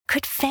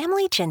Could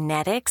family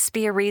genetics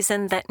be a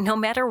reason that no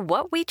matter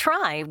what we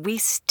try, we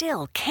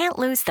still can't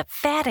lose the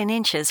fat and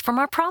inches from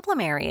our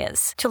problem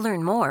areas? To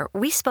learn more,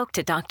 we spoke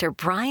to Dr.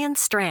 Brian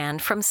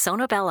Strand from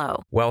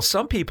Sonobello. While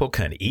some people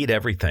can eat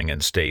everything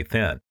and stay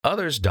thin,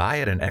 others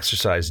diet and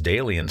exercise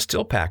daily and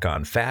still pack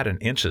on fat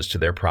and inches to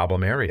their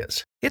problem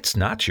areas. It's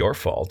not your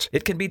fault.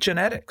 It can be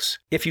genetics.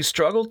 If you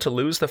struggle to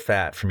lose the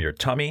fat from your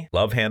tummy,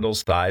 love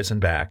handles, thighs, and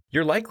back,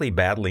 you're likely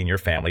battling your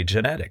family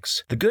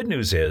genetics. The good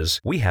news is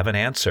we have an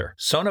answer.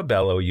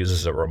 Sonobello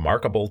uses a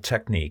remarkable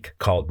technique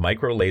called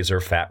micro-laser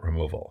fat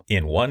removal.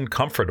 In one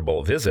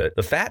comfortable visit,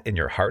 the fat in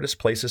your hardest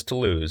places to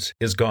lose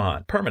is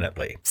gone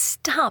permanently.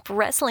 Stop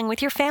wrestling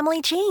with your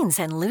family genes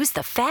and lose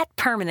the fat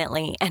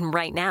permanently. And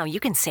right now,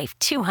 you can save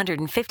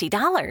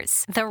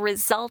 $250. The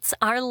results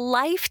are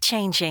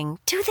life-changing.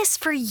 Do this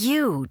for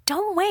you.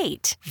 Don't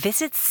wait.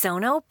 Visit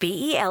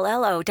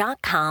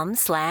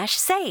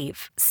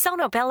sonobello.com/save.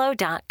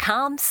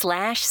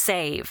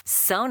 sonobello.com/save.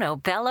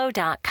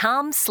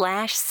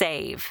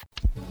 sonobello.com/save.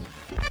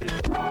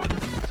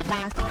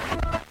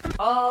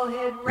 All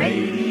Hit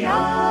Radio.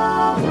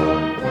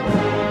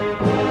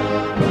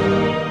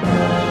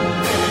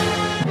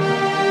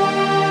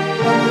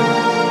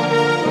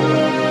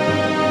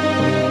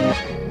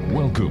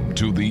 Welcome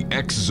to the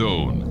X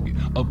Zone,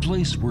 a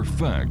place where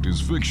fact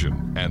is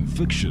fiction and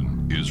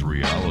fiction is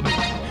reality.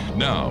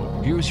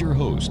 Now, here's your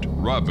host,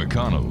 Rob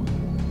McConnell.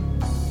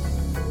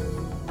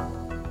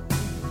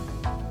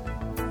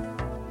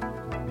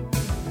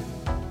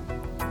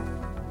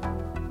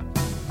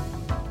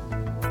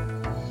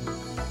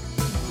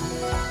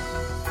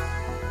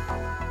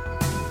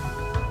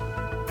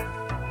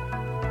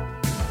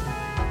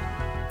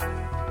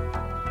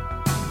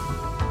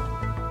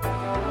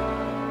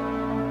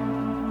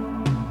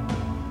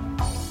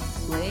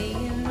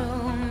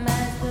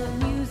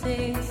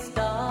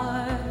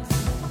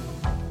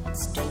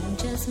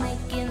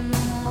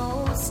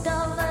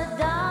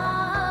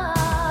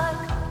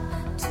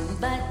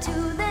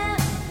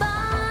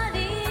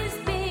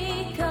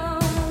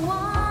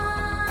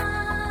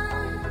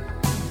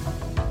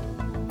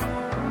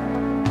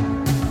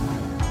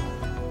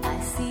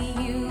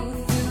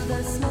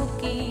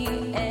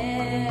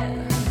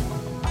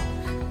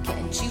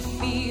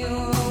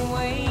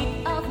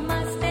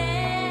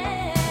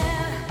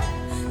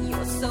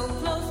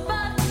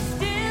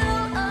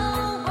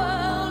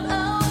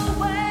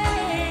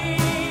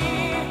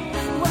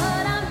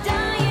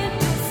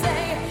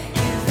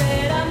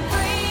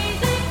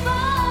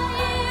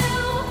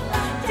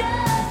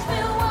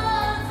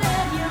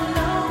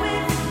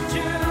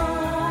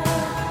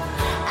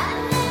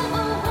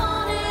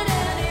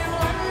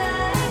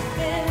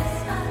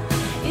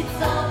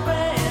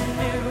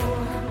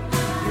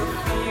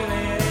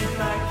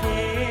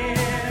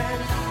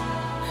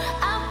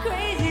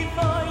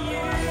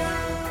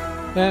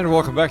 And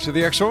welcome back to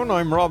the X Zone.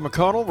 I'm Rob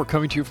McConnell. We're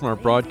coming to you from our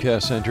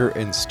broadcast center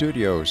and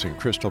studios in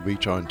Crystal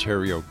Beach,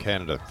 Ontario,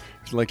 Canada.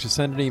 If you'd like to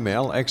send an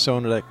email,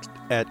 xzone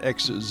at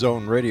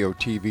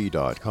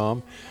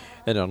xzoneradiotv.com,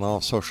 and on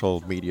all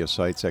social media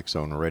sites, X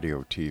Zone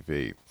Radio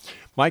TV.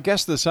 My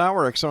guest this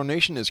hour, X Zone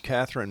Nation, is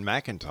CATHRYN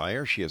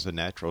McINTYRE. She is a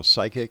natural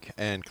psychic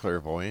and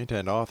clairvoyant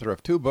and author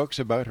of 2 books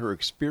about her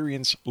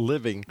experience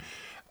living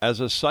as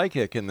a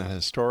psychic in the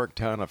historic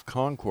town of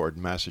Concord,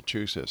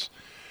 Massachusetts.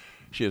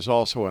 She is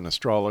also an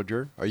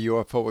astrologer, a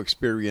UFO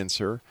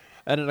experiencer,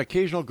 and an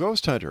occasional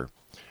ghost hunter.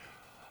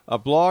 A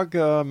blog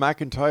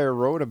McINTYRE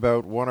wrote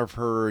about one of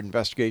her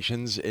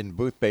investigations in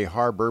Boothbay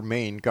Harbor,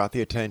 Maine, got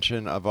the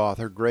attention of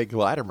author Greg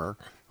Latimer,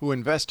 who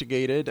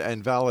investigated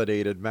and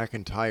validated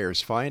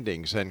McINTYRE's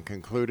findings and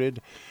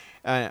included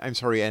in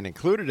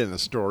the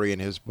story in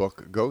his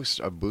book, Ghosts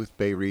of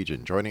Boothbay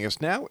Region. Joining us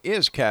now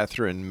is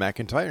CATHRYN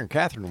McINTYRE. And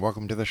CATHRYN,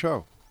 welcome to the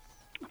show.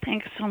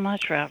 Thanks so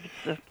much, Rob.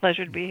 It's a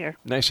pleasure to be here.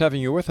 Nice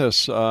having you with us.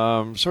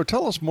 So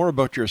tell us more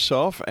about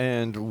yourself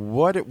and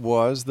what it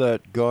was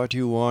that got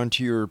you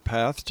onto your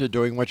path to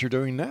doing what you're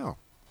doing now.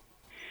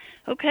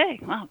 Okay,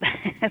 well,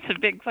 that's a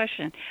big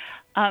question.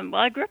 Well,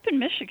 I grew up in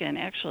Michigan,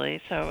 actually,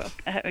 so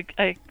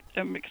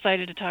I'm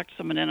excited to talk to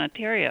someone in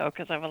Ontario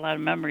because I have a lot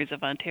of memories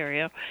of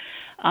Ontario.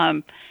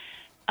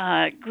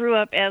 Grew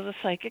up as a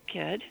psychic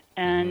kid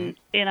and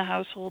in a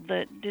household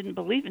that didn't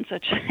believe in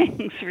such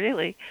things,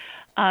 really.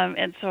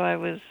 And so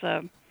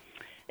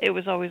it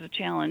was always a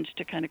challenge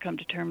to kind of come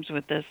to terms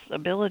with this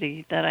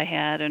ability that I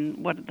had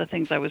and what the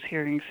things I was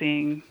hearing,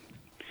 seeing,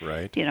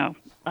 right?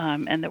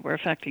 And that were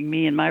affecting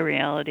me in my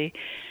reality,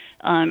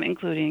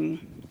 including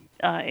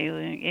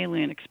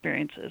alien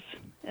experiences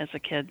as a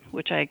kid,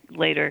 which I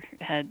later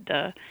had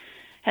to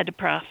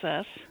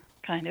process,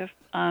 kind of.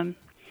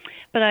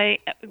 But I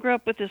grew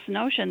up with this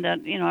notion that,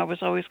 I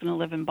was always going to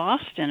live in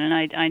Boston,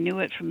 and I knew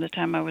it from the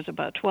time I was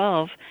about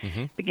 12,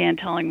 began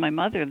telling my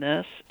mother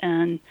this,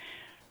 and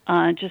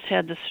just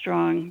had this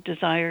strong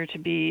desire to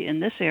be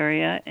in this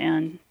area.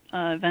 And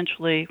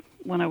eventually,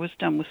 when I was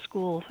done with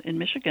school in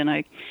Michigan,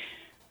 I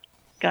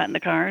got in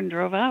the car and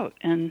drove out,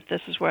 and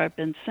this is where I've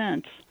been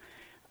since.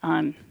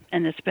 And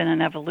it's been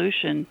an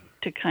evolution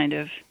to kind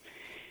of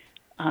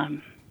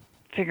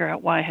figure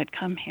out why I had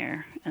come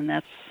here, and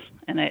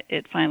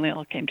it finally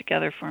all came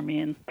together for me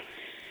in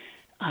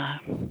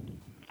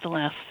the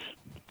last,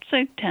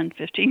 say, 10,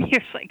 15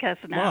 years, I guess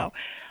now.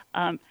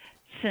 Wow.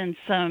 Since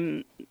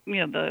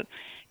the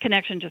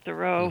connection to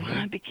Thoreau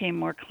became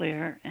more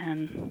clear,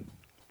 and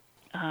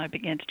I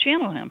began to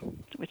channel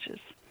him, which is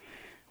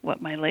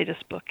what my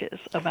latest book is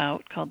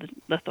about, called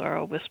The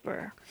Thoreau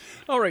Whisperer.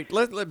 All right,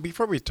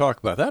 before we talk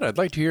about that, I'd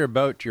like to hear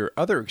about your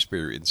other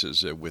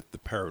experiences with the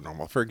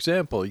paranormal. For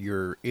example,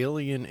 your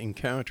alien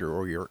encounter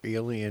or your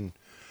alien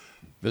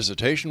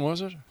visitation,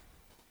 was it?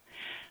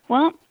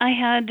 Well, I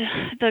had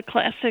the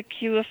classic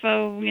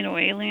UFO,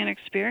 alien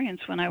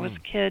experience when I was a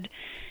kid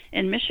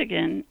in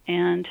Michigan,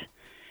 and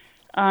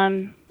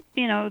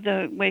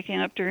the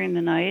waking up during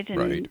the night and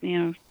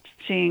right.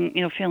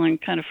 seeing, feeling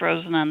kind of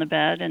frozen on the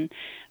bed and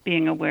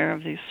being aware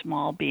of these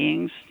small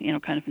beings,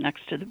 kind of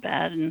next to the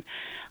bed. And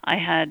I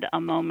had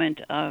a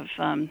moment of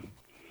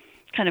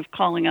kind of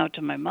calling out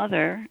to my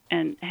mother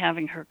and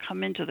having her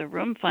come into the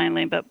room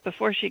finally. But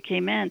before she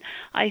came in,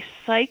 I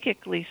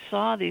psychically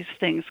saw these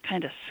things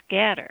kind of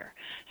scatter.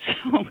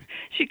 So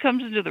she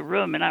comes into the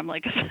room, and I'm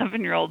like a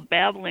 7-year-old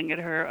babbling at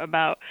her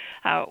about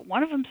how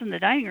one of them's in the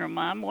dining room,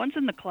 Mom, one's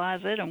in the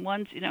closet, and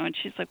one's, and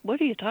she's like,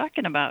 what are you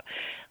talking about?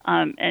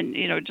 And,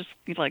 just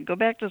like, go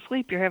back to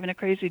sleep. You're having a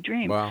crazy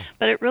dream. Wow.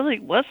 But it really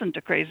wasn't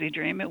a crazy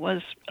dream. It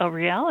was a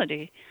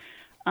reality.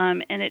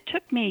 And it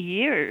took me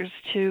years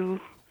to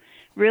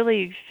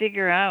really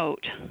figure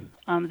out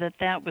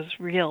that was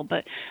real.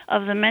 But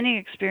of the many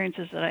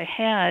experiences that I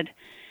had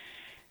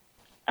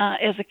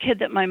as a kid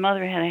that my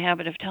mother had a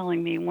habit of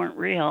telling me weren't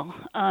real,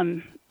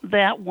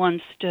 that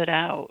one stood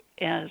out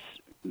as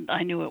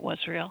I knew it was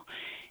real.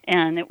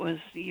 And it was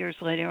years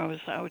later, I was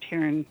out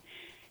here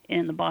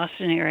in the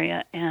Boston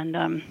area,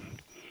 and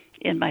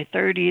in my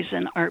 30s,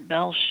 an Art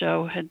Bell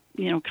show had,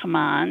 come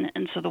on,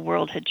 and so the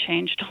world had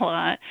changed a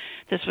lot.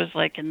 This was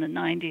like in the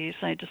 90s.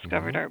 I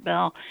discovered Art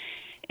Bell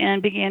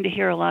and began to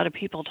hear a lot of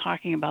people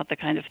talking about the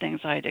kind of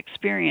things I had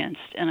experienced,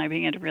 and I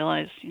began to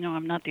realize,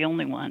 I'm not the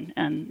only one,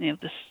 and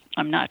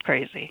I'm not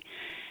crazy.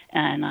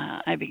 And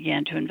I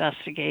began to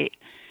investigate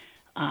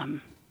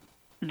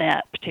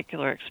that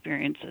particular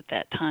experience at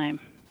that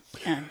time.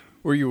 And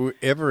were you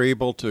ever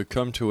able to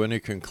come to any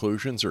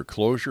conclusions or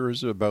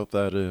closures about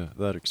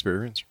that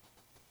experience?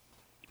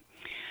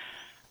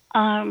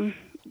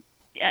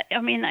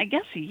 I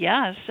guess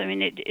yes.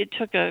 It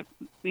took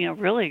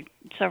really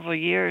several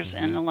years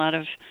and a lot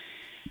of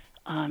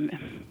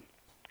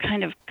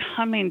kind of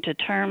coming to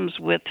terms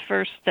with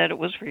first that it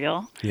was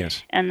real.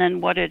 Yes. And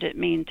then what did it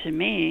mean to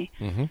me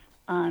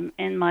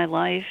in my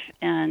life,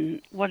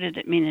 and what did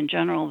it mean in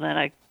general that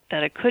I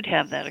could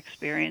have that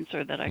experience,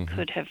 or that I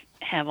could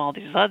have all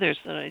these others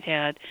that I'd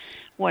had.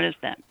 What does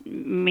that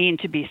mean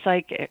to be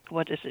psychic?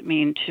 What does it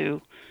mean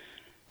to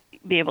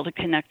be able to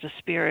connect to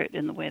spirit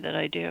in the way that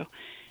I do?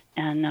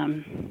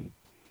 And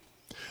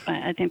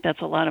I think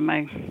that's a lot of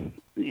my,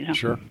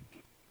 Sure.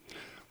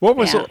 What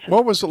was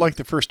it like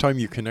the first time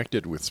you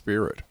connected with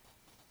spirit?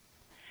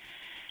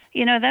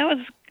 I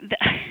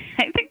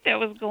think that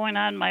was going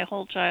on my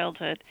whole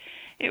childhood.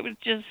 It was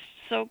just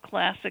so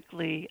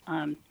classically,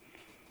 I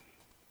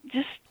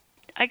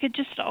could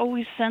just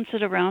always sense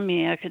it around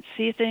me. I could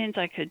see things.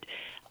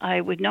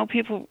 I would know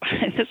people.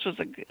 This was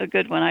a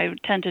good one. I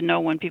would tend to know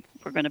when people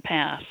were going to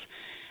pass,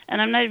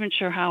 and I'm not even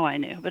sure how I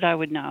knew, but I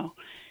would know.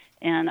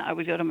 And I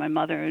would go to my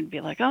mother and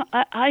be like, "Oh,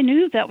 I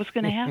knew that was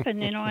going to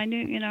happen. I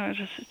knew. It was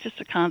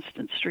just a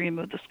constant stream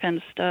of this kind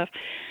of stuff."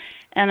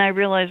 And I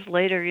realized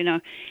later,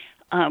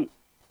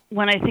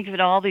 when I think of it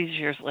all these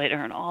years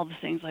later and all the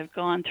things I've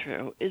gone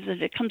through, is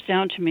that it comes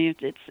down to me.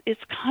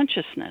 It's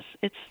consciousness.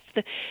 It's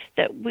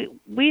that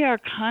we are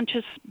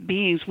conscious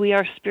beings. We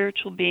are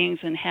spiritual beings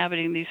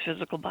inhabiting these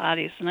physical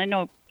bodies. And I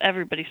know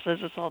everybody says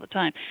this all the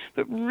time,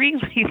 but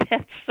really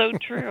that's so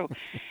true.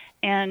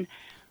 And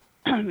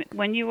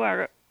when you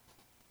are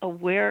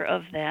aware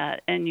of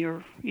that and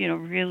you're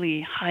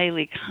really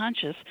highly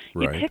conscious,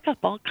 you pick up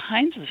all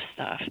kinds of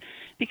stuff,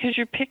 because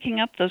you're picking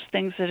up those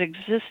things that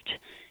exist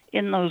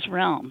in those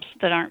realms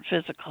that aren't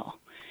physical,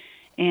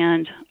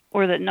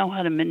 or that know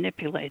how to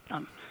manipulate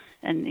them,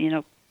 and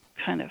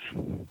kind of.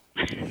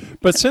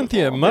 But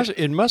Cynthia,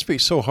 it must be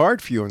so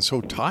hard for you and so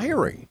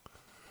tiring.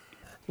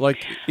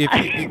 Like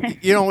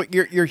if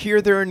you're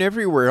here, there, and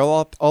everywhere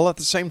all at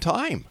the same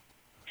time.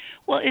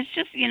 Well, it's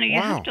just you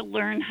have to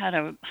learn how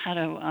to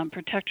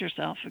protect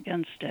yourself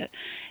against it,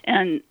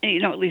 and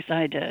at least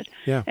I did.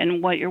 Yeah.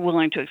 And what you're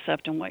willing to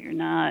accept and what you're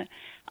not.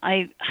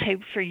 I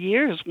for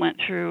years went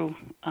through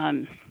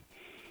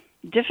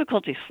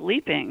difficulty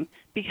sleeping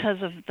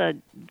because of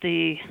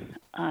the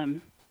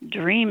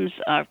dreams.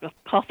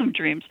 Call them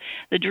dreams.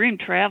 The dream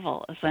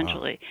travel,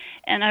 essentially.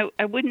 Wow. And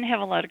I wouldn't have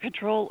a lot of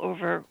control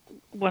over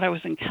what I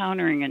was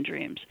encountering in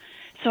dreams.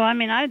 So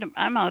I'm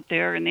out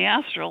there in the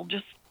astral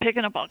just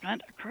picking up all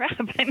kinds of crap.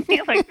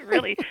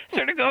 Really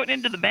sort of going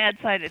into the bad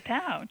side of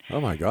town. Oh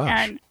my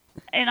gosh.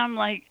 And I'm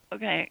like,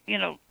 okay,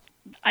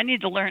 I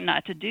need to learn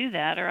not to do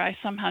that, or I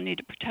somehow need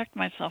to protect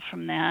myself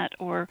from that,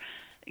 or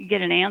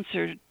get an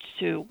answer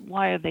to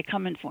why are they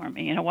coming for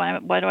me? You know,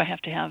 why do I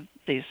have to have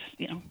these,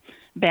 you know,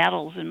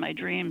 battles in my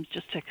dreams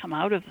just to come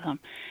out of them?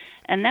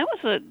 And that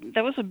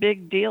was a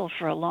big deal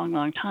for a long,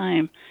 long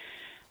time.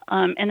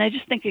 And I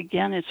just think,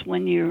 again, it's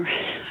when you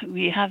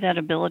have that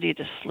ability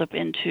to slip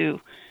into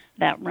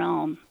that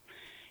realm,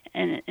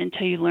 and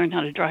until you learn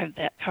how to drive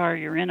that car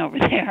you're in over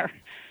there,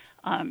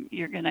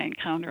 you're going to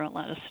encounter a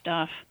lot of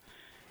stuff,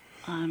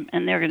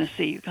 and they're going to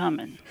see you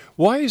coming.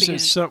 Why is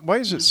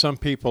it some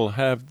people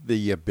have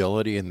the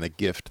ability and the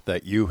gift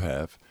that you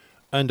have,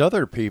 and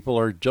other people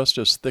are just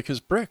as thick as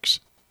bricks?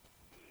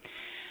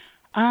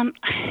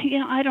 You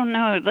know, I don't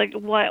know. Like,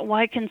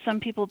 why can some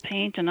people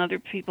paint and other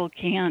people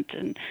can't?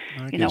 And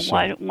you know,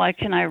 why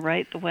can I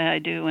write the way I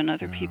do and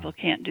other people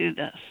can't do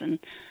this? And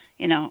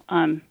you know,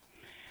 I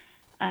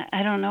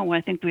don't know.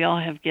 I think we all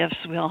have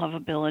gifts. We all have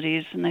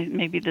abilities, and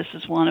maybe this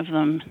is one of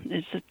them.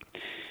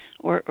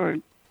 Or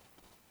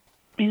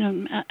you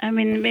know, I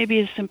mean, maybe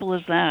as simple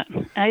as that.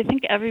 I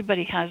think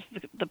everybody has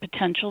the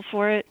potential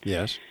for it.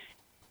 Yes.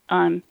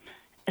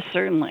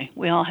 Certainly,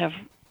 we all have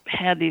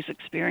had these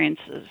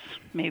experiences,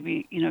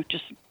 maybe, you know,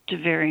 just to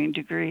varying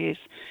degrees.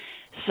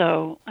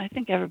 So I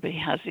think everybody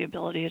has the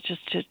ability. It's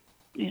just to,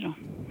 you know,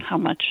 how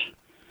much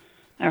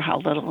or how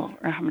little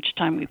or how much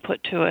time we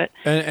put to it.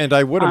 And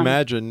I would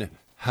imagine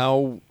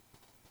how,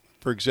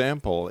 for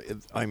example,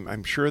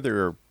 I'm sure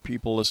there are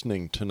people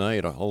listening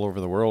tonight all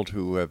over the world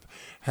who have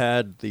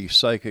had the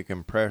psychic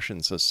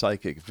impressions, the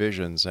psychic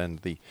visions, and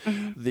the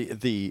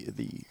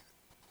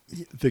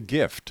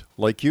gift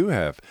like you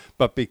have,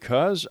 but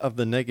because of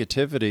the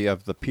negativity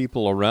of the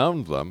people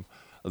around them,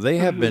 they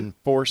have been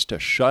forced to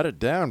shut it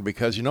down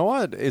because, you know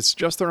what, it's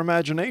just their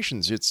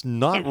imaginations. It's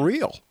not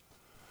real.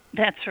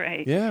 That's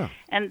right. Yeah.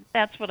 And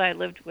that's what I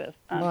lived with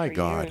My for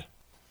God. years.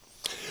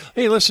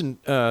 Hey, listen,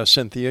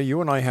 Cynthia, you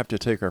and I have to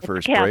take our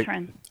first CATHRYN.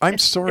 break. I'm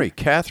sorry,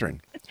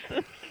 CATHRYN. It's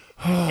the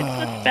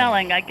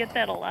spelling. I get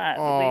that a lot.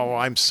 Oh,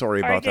 I'm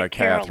sorry about that,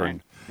 CATHRYN.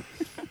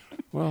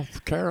 Well,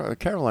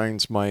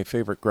 Caroline's my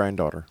favorite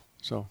granddaughter.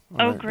 So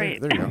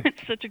great. There you go.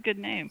 It's such a good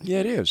name. Yeah,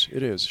 it is.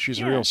 It is. She's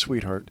a real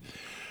sweetheart.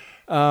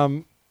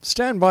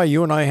 Stand by.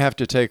 You and I have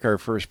to take our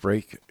first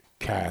break,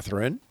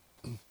 CATHRYN.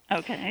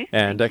 Okay.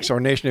 And XR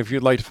Nation, if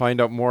you'd like to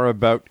find out more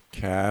about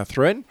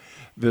CATHRYN,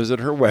 visit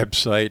her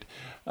website,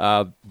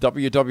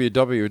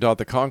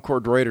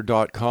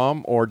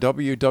 www.theconcordwriter.com or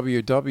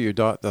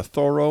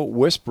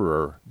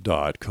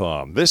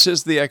www.thethoreauwhisperer.com. This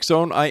is the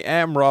X-Zone. I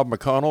am Rob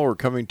McConnell. We're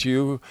coming to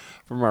you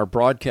from our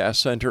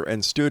broadcast center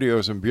and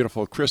studios in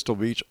beautiful Crystal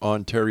Beach,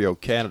 Ontario,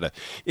 Canada.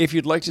 If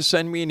you'd like to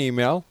send me an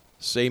email,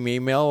 same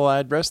email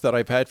address that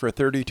I've had for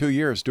 32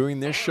 years doing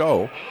this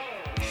show.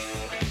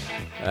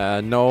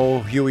 No,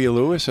 Huey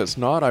Lewis, it's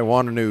not. I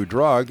want a new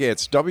drug.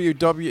 It's No,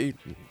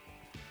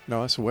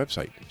 that's a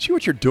website. See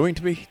what you're doing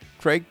to me,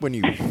 Craig, when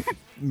you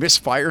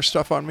misfire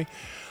stuff on me?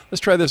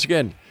 Let's try this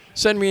again.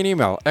 Send me an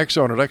email,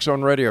 xzone at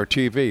X-Zone Radio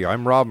TV.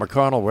 I'm Rob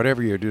McConnell.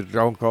 Whatever you do,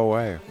 don't go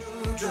away.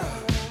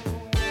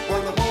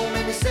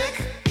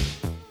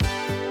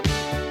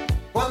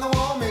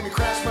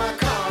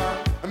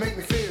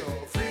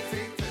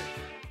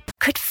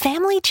 Could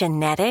family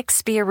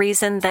genetics be a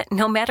reason that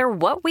no matter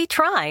what we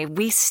try,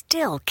 we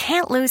still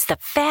can't lose the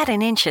fat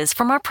and inches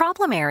from our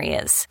problem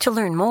areas? To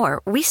learn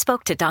more, we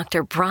spoke to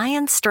Dr.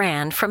 Brian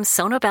Strand from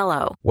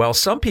Sonobello. While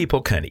some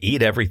people can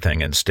eat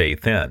everything and stay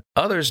thin,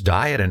 others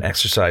diet and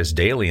exercise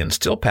daily and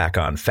still pack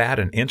on fat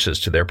and inches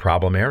to their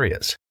problem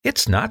areas.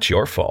 It's not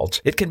your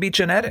fault. It can be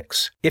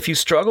genetics. If you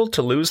struggle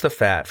to lose the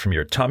fat from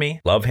your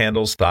tummy, love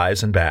handles,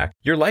 thighs, and back,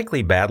 you're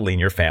likely battling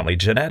your family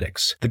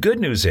genetics. The good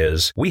news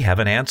is we have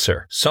an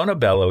answer.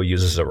 Sonobello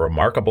uses a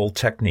remarkable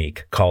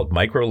technique called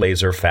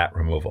micro-laser fat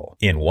removal.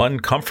 In one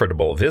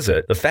comfortable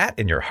visit, the fat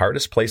in your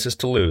hardest places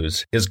to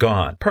lose is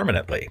gone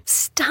permanently.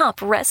 Stop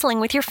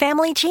wrestling with your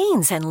family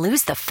genes and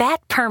lose the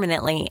fat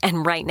permanently.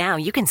 And right now,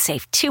 you can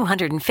save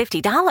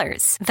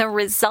 $250. The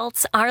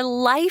results are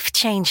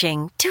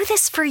life-changing. Do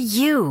this for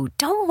you.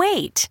 Don't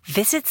wait.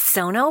 Visit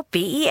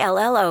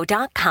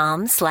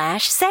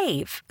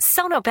sonobello.com/save.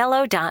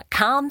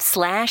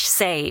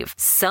 sonobello.com/save.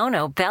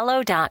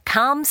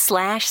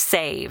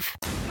 sonobello.com/save.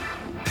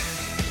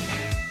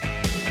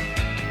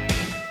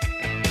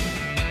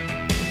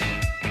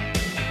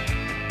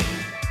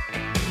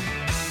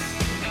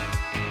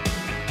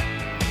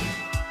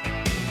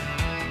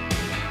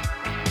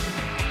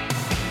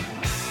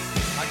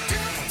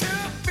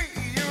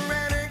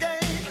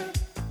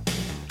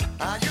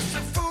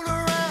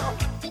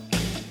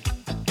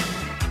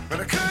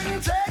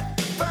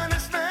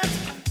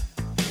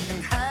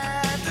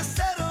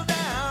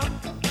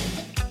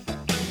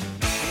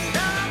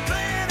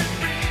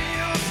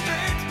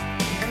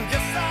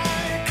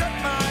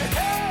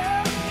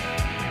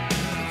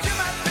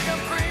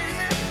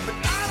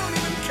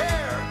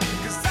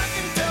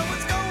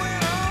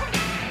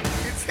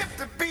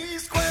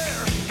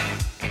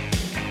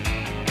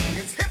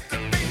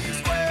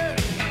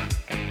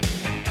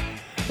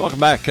 Welcome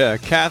back,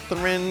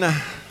 CATHRYN.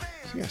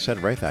 See, I said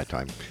it right that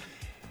time.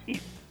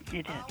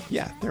 You did.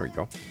 Yeah, there we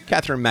go.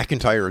 CATHRYN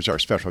McINTYRE is our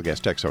special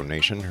guest, Exo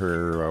Nation.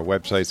 Her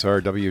websites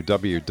are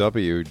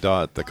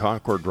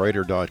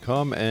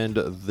www.theconcordwriter.com and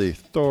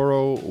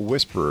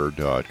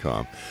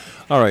thethoreauwhisperer.com.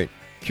 All right,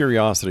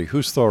 curiosity.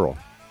 Who's Thoreau?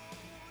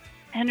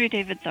 Henry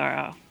David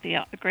Thoreau, the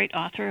great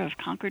author of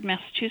Concord,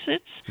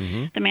 Massachusetts,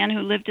 Mm-hmm. the man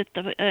who lived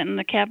in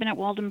the cabin at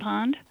Walden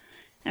Pond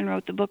and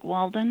wrote the book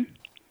Walden.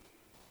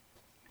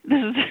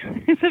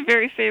 He's a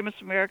very famous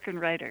American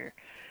writer.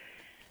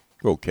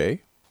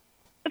 Okay.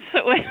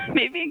 So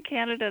maybe in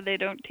Canada they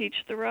don't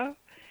teach Thoreau.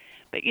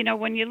 But,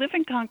 when you live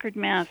in Concord,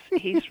 Mass.,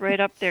 he's right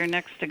up there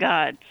next to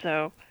God.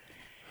 So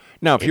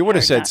Now, if you would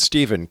have said not.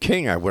 Stephen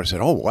King, I would have said,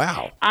 oh,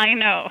 wow. I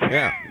know.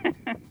 Yeah.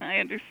 I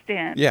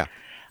understand. Yeah.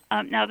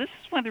 Now, this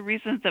is one of the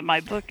reasons that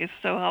my book is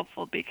so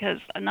helpful, because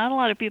not a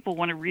lot of people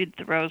want to read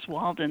Thoreau's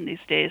Walden these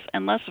days,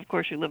 unless, of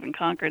course, you live in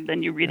Concord,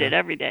 then you read it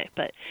every day.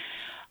 But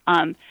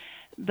my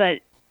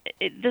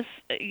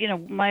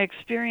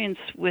experience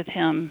with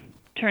him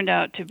turned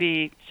out to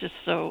be just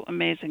so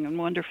amazing and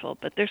wonderful.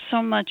 But there's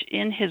so much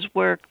in his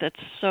work that's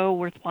so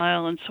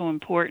worthwhile and so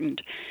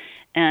important.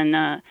 And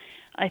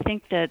I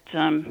think that,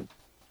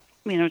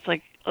 it's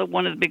like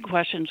one of the big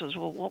questions was,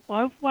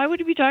 well, why would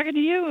he be talking to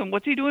you, and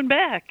what's he doing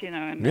back?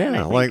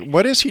 Like,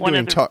 what is he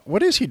doing?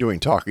 What is he doing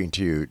talking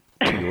to you,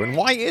 and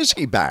why is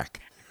he back?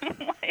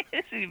 Why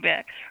is he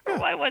back? Or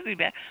why was he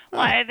back?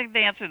 Well, I think the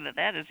answer to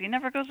that is he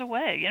never goes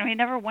away. He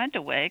never went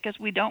away, because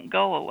we don't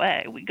go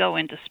away. We go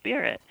into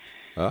spirit.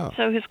 Oh.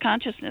 So his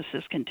consciousness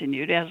has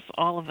continued, as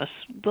all of us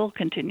will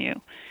continue.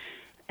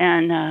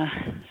 And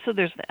so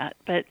there's that.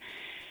 But,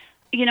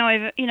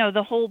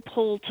 the whole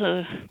pull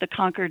to the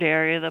Concord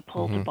area, the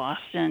pull to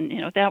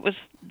Boston, that was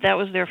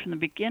there from the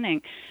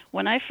beginning.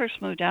 When I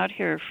first moved out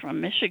here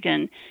from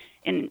Michigan,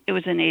 and it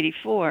was in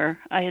 '84,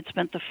 I had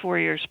spent the 4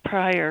 years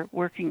prior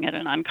working at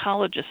an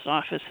oncologist's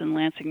office in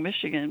Lansing,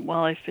 Michigan,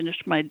 while I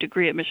finished my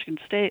degree at Michigan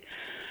State.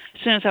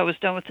 As soon as I was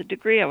done with the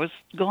degree, I was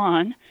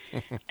gone,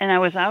 and I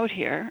was out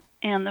here.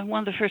 And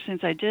one of the first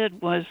things I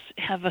did was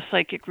have a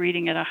psychic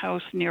reading at a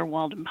house near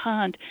Walden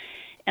Pond.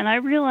 And I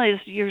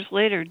realized years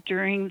later,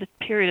 during the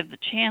period of the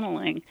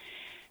channeling,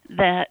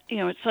 that,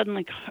 it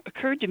suddenly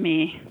occurred to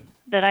me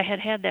that I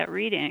had that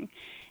reading.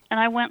 And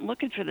I went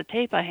looking for the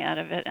tape I had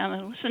of it, and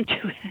I listened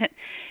to it,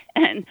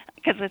 and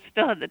because I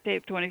still had the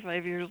tape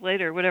 25 years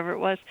later, whatever it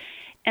was.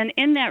 And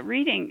in that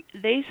reading,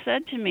 they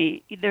said to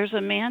me, there's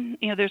a man,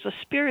 there's a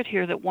spirit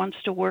here that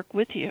wants to work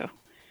with you.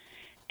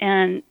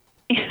 And,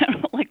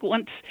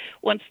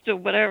 wants to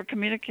whatever,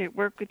 communicate,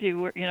 work with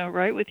you,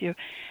 write with you.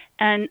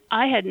 And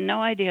I had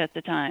no idea at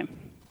the time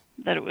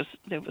that it was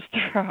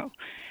Thoreau.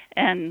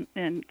 And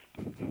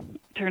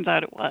turns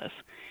out it was.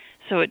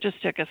 So it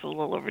just took us a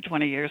little over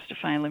 20 years to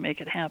finally make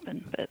it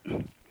happen. But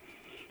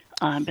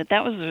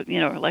that was,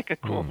 like a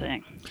cool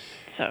thing.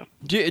 So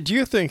Do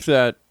you think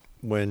that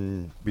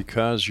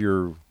because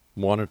you're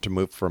wanted to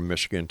move from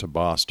Michigan to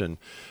Boston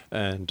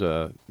and,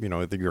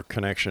 your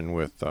connection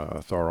with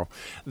Thoreau,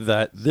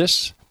 that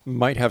this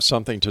might have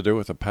something to do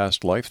with a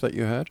past life that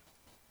you had?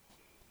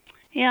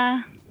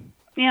 Yeah.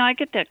 I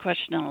get that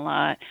question a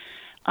lot.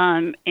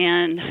 And,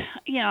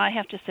 I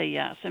have to say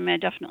yes. I mean, I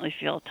definitely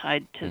feel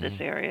tied to this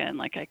area,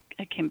 and I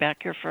came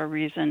back here for a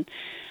reason.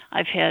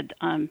 I've had,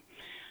 I've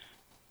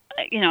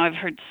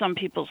heard some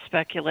people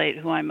speculate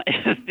who I might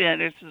have been.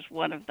 This is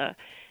one of there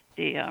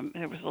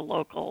was a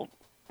local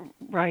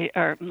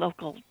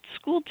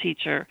school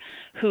teacher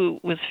who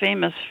was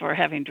famous for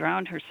having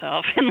drowned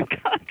herself in the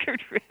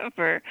Concord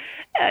River.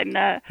 And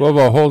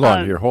well, hold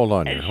on here.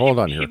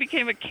 She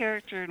became a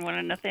character in one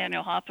of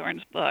Nathaniel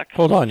Hawthorne's books.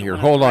 Hold on here.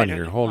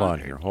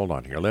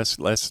 Let's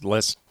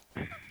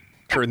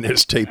turn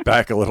this tape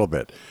back a little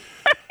bit.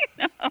 I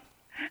know.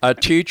 A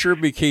teacher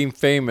became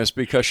famous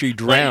because she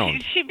drowned.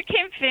 Well, she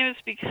became famous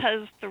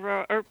because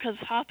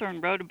Hawthorne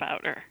wrote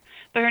about her.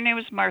 But her name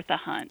was Martha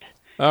Hunt.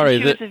 All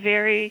right. She was a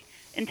very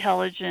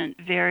intelligent,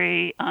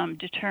 very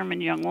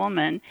determined young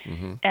woman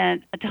at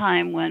a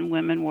time when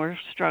women were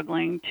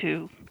struggling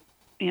to,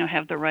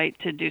 have the right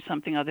to do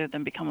something other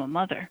than become a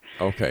mother.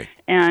 Okay.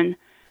 And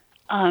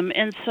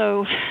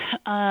so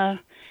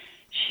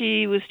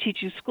she was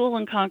teaching school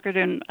in Concord,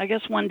 and I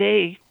guess one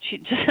day she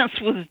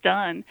just was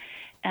done,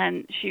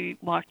 and she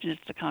walked into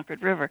the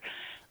Concord River.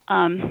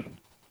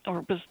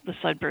 Or it was the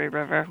Sudbury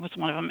River was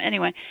one of them.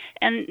 Anyway,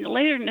 and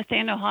later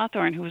Nathaniel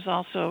Hawthorne, who was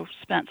also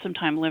spent some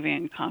time living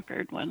in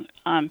Concord,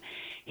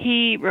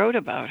 he wrote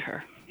about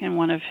her in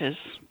one of his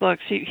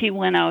books. He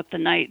went out the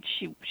night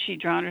she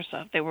drowned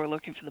herself. They were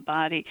looking for the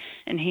body,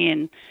 and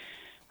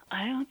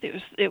I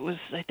think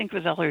it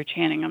was Ellery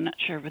Channing. I'm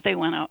not sure, but they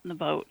went out in the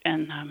boat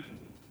and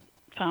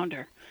found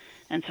her,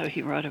 and so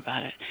he wrote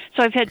about it.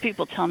 So I've had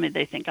people tell me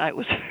they think I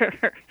was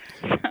her.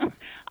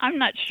 I'm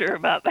not sure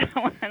about that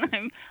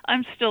one.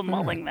 I'm still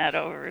mulling that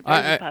over.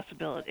 There's a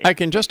possibility. I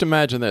can just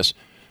imagine this.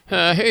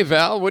 Hey,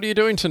 Val, what are you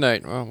doing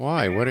tonight? Well,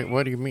 why?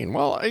 What do you mean?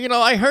 Well,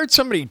 I heard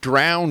somebody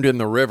drowned in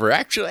the river.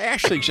 Actually,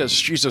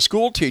 she's a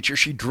school teacher.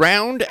 She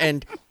drowned,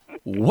 and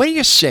what do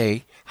you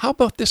say? How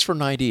about this for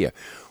an idea?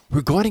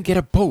 We're going to get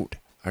a boat.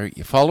 Are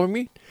you following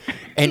me?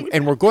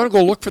 And we're going to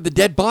go look for the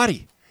dead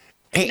body.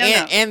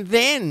 And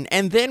then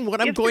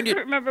what I'm going to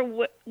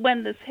remember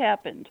when this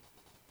happened.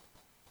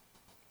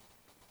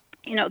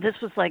 This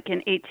was like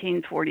in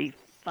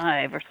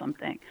 1845 or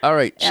something. All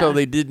right, so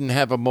they didn't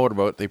have a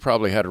motorboat. They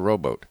probably had a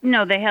rowboat.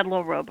 No, they had a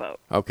little rowboat.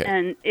 Okay.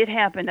 And it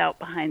happened out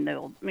behind the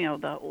old,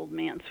 the Old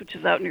Manse, which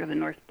is out near the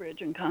North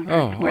Bridge in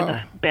Concord, where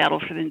the battle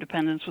for the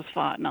independence was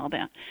fought and all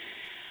that.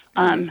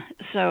 And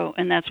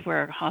that's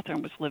where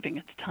Hawthorne was living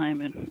at the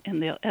time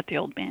at the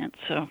Old Manse.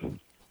 So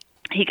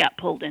he got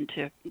pulled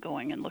into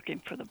going and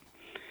looking for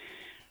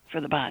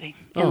the body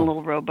in a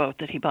little rowboat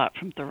that he bought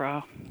from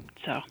Thoreau.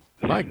 So.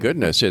 My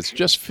goodness, it's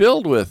just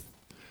filled with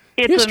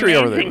history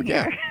over there.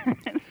 Yeah.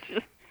 It's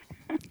just,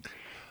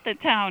 the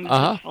town is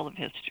just full of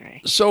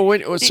history. So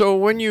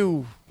when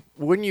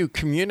you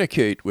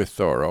communicate with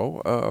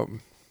Thoreau,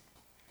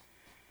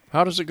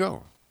 how does it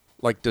go?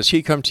 Like, does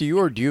he come to you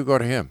or do you go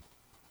to him?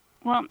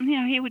 Well,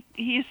 he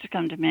used to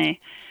come to me.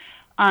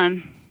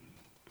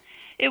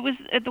 It was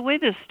the way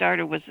this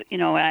started was,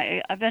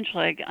 I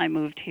eventually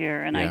moved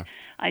here and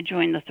I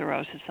joined the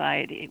Thoreau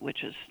Society,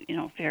 which is,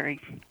 very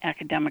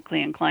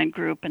academically inclined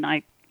group, and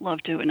I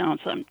love to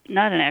announce I'm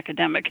not an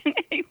academic in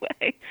any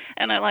way,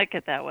 and I like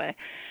it that way.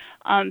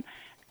 And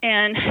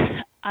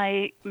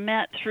I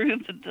met through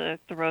the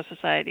Thoreau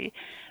Society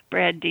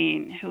Brad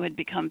Dean, who had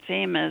become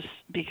famous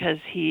because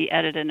he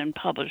edited and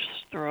published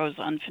Thoreau's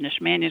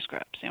unfinished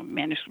manuscripts,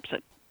 manuscripts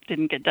that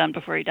didn't get done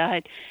before he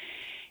died.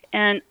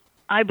 And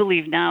I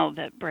believe now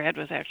that Brad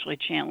was actually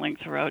channeling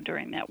Thoreau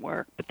during that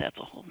work, but that's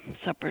a whole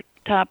separate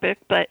topic.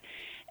 But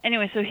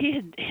anyway, so he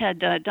had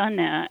done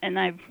that, and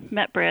I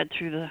met Brad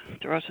through the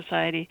Thoreau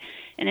Society.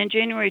 And in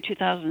January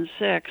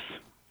 2006,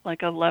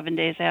 like 11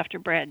 days after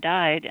Brad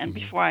died, and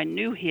before I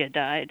knew he had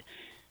died,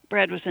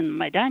 Brad was in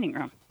my dining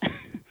room,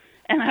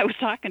 and I was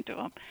talking to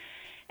him.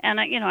 And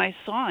I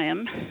saw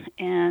him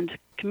and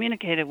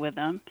communicated with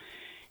him,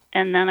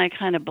 and then I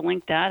kind of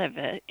blinked out of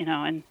it,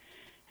 and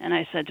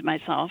I said to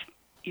myself,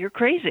 "You're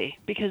crazy,"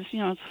 because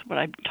it's what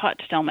I'm taught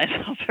to tell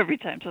myself every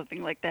time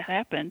something like that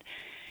happened.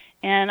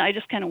 And I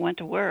just kind of went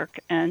to work,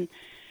 and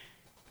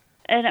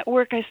at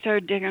work I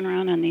started digging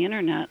around on the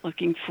internet I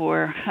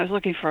was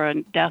looking for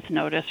a death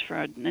notice for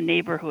a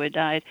neighbor who had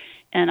died,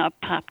 and up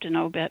popped an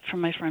obit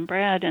from my friend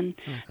Brad, and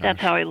that's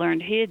how I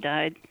learned he had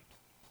died.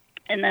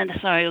 And then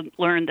so I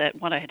learned that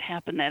what had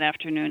happened that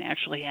afternoon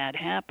actually had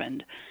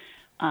happened.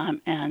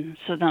 And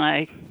so then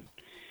I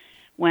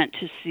went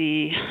to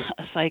see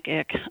a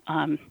psychic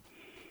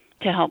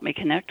to help me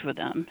connect with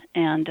them.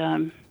 And,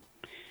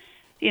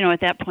 at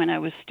that point I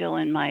was still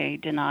in my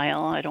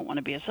denial. I don't want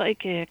to be a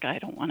psychic. I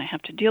don't want to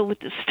have to deal with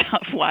this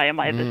stuff. Why am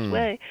I this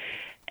way?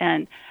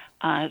 And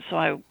so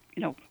I,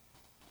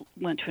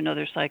 went to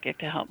another psychic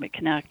to help me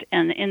connect.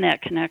 And in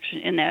that connection,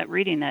 in that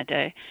reading that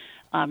day,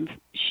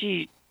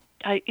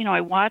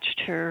 I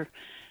watched her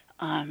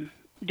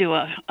do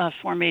a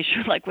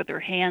formation like with her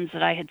hands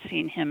that I had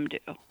seen him do.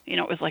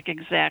 It was like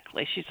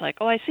exactly. She's like,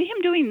 "Oh, I see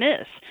him doing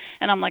this,"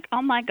 and I'm like,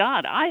 "Oh my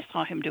God, I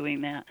saw him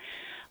doing that."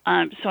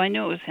 So I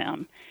knew it was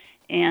him,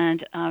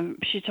 and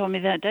she told me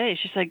that day.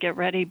 She said, "Get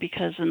ready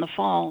because in the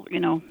fall,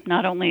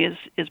 not only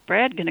is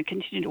Brad going to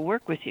continue to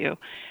work with you,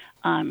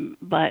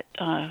 but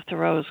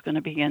Thoreau is going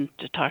to begin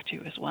to talk to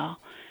you as well,"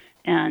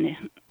 and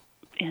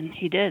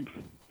he did.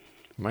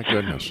 My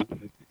goodness.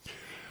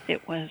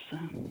 It was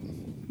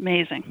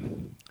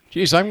amazing.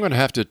 Geez, I'm going to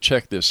have to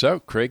check this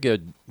out, Craig.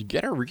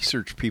 Get our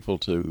research people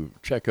to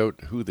check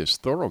out who this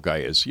Thoreau guy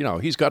is.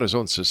 He's got his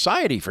own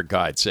society, for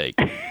God's sake.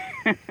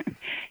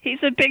 He's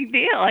a big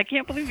deal. I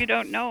can't believe you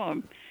don't know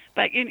him.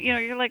 But,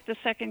 you're like the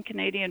second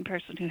Canadian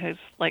person who has,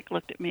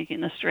 looked at me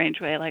in a strange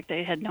way, like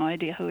they had no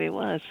idea who he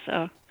was.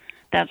 So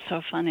that's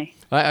so funny.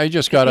 I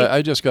just got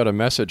a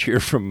message here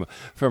from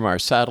our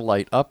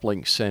satellite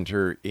uplink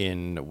center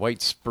in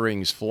White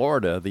Springs,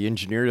 Florida. The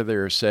engineer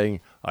there is saying,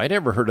 "I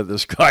never heard of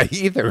this guy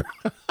either."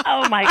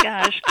 Oh my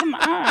gosh! Come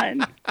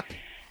on.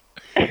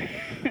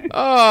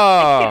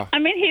 Oh. I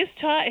mean, he's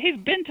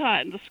been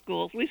taught in the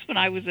schools. At least when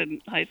I was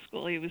in high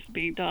school, he was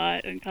being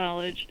taught in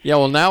college. Yeah,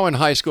 well, now in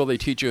high school they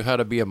teach you how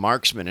to be a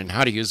marksman and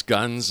how to use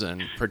guns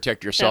and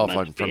protect yourself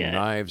from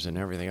knives and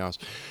everything else.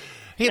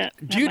 Hey,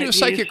 do you do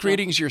psychic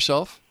readings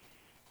yourself?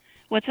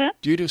 What's that?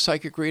 Do you do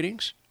psychic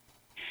readings?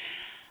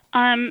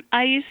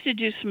 I used to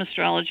do some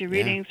astrology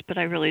readings, but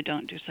I really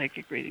don't do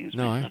psychic readings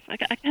myself.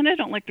 I kind of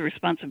don't like the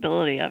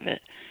responsibility of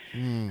it,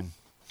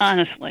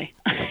 honestly.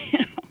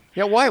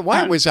 Yeah, why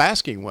I was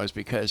asking was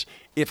because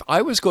if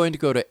I was going to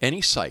go to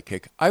any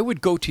psychic, I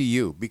would go to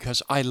you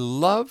because I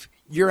love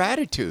your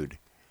attitude.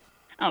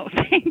 Oh,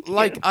 thank you.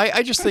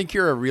 I just think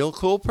you're a real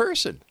cool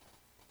person.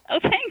 Oh,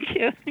 thank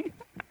you.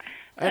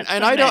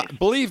 And I don't,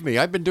 believe me,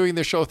 I've been doing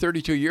this show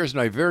 32 years,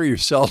 and I very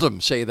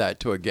seldom say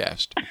that to a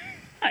guest.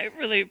 I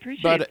really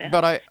appreciate that.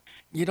 But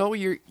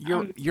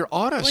you're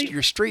honest.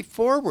 You're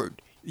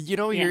straightforward.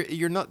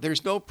 You're not.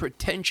 There's no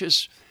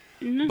pretentious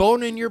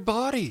bone in your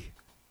body.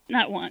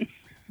 Not one.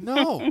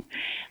 No.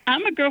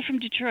 I'm a girl from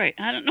Detroit.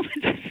 I don't know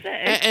what to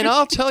say. And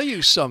I'll tell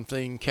you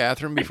something,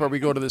 Catherine, before we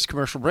go to this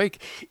commercial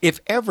break. If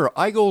ever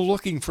I go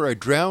looking for a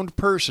drowned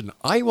person,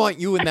 I want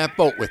you in that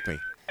boat with me.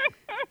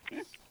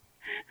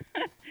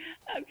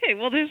 Okay,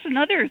 well, there's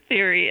another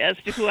theory as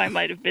to who I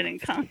might have been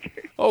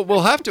encountered. Oh,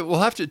 we'll have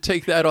to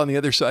take that on the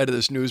other side of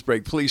this news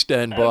break. Please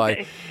stand by.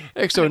 Okay.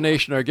 Exo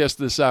Nation, our guest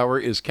this hour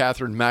is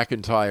CATHRYN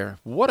McINTYRE.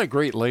 What a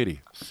great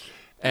lady.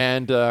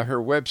 And her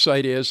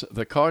website is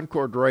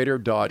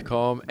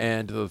theconcordwriter.com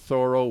and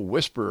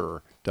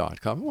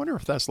thethoreauwhisperer.com. I wonder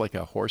if that's like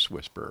a horse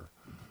whisperer.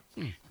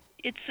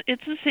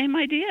 It's the same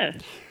idea.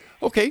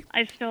 Okay.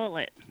 I stole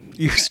it.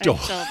 You stole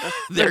the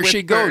There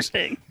she goes.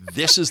 Thing.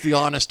 This is the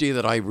honesty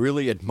that I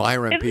really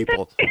admire in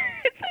people.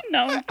 It's a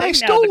known thing I now.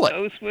 stole The it.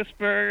 ghost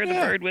whisperer, the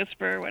bird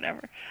whisperer,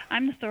 whatever.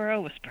 I'm the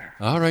Thoreau whisperer.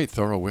 All right,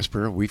 Thoreau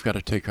whisperer, we've got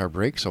to take our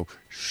break, so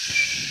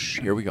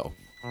shh, here we go.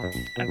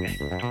 Okay.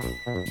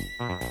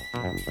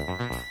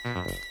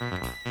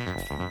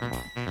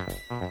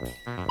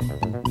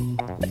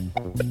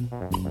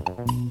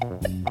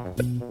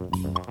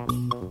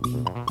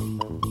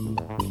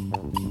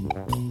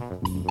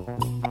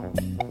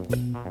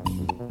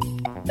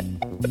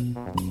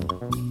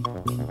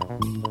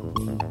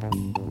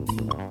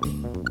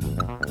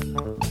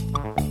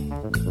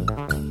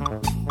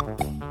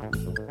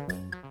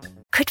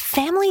 Could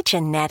family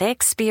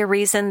genetics be a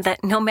reason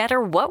that no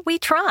matter what we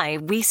try,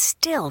 we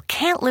still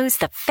can't lose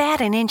the fat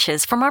and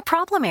inches from our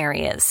problem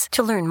areas?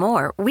 To learn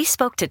more, we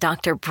spoke to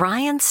Dr.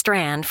 Brian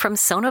Strand from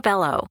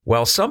Sonobello.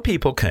 While some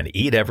people can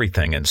eat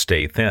everything and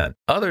stay thin,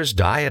 others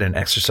diet and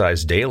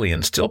exercise daily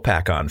and still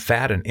pack on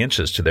fat and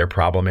inches to their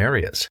problem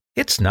areas.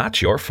 It's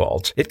not your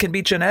fault. It can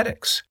be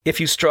genetics. If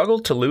you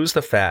struggle to lose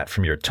the fat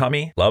from your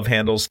tummy, love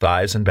handles,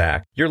 thighs, and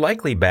back, you're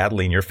likely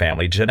battling your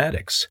family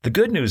genetics. The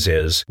good news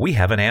is we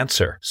have an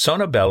answer.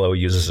 Sonobello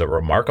uses a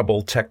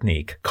remarkable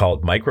technique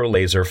called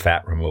microlaser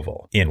fat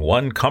removal. In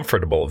one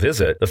comfortable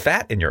visit, the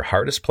fat in your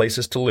hardest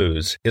places to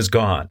lose is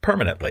gone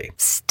permanently.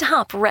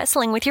 Stop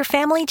wrestling with your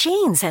family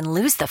genes and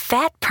lose the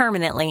fat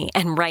permanently.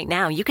 And right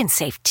now, you can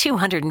save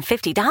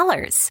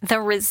 $250. The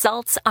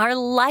results are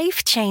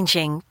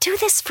life-changing. Do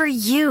this for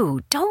you.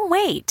 Don't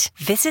wait.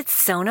 Visit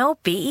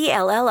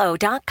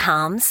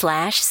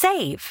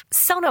sonobello.com/save.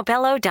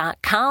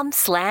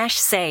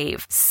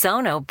 sonobello.com/save.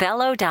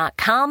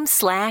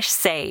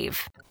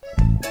 sonobello.com/save.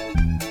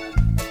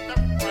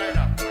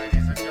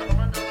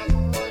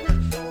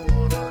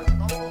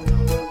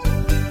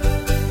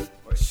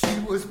 She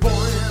was born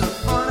in a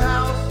fun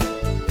house.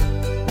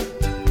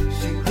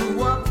 She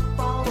grew up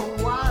on a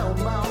wild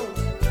mouse,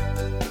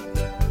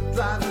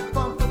 driving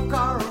bumper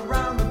car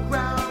around the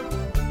ground,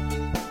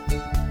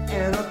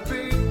 and a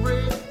big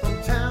rig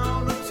from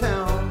town to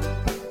town.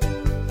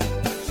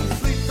 She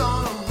sleeps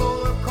on a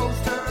roller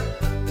coaster.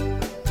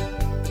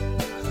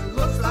 She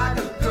looks like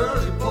a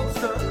girly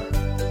poster.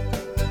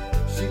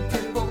 She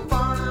did both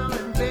Barnum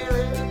and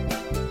Bailey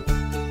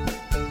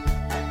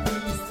at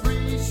these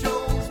 3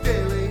 shows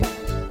daily.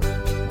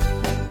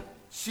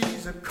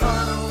 She's a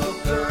carnival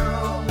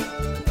girl.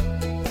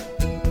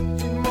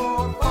 She's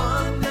more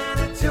fun than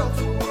a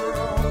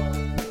tilt-a-whirl.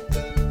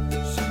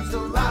 She's a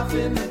laugh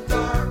in the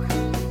dark.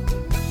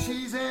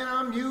 She's an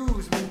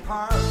amusement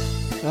park.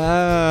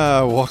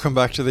 Welcome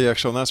back to the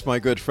X Show. And that's my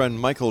good friend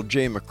Michael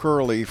J.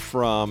 McCurley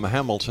from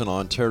Hamilton,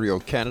 Ontario,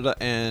 Canada,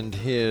 and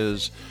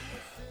his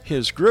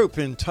group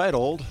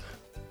entitled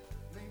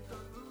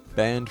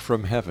Band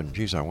from Heaven.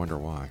 Geez, I wonder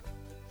why.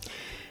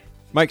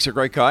 Mike's a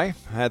great guy.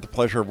 I had the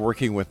pleasure of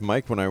working with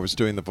Mike when I was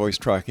doing the voice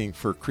tracking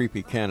for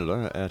Creepy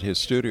Canada at his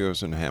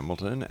studios in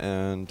Hamilton,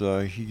 and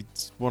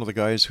he's one of the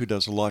guys who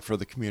does a lot for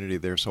the community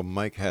there. So,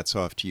 Mike, hats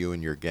off to you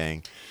and your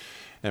gang,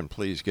 and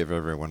please give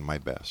everyone my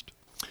best.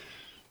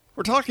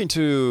 We're talking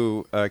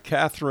to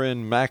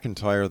CATHRYN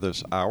McINTYRE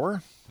this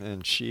hour,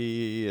 and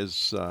she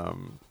is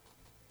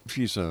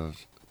she's an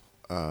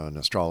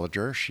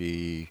astrologer.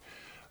 She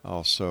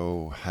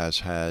also has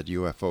had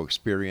UFO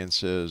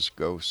experiences,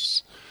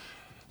 ghosts,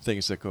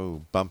 things that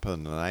go bump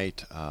in the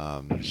night.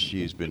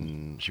 She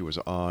was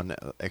on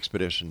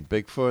Expedition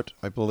Bigfoot,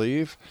 I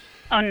believe.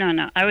 Oh,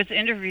 no. I was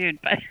interviewed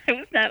by, I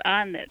was not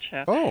on that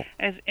show. Oh.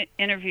 I was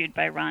interviewed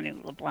by Ronnie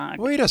LeBlanc.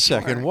 Wait a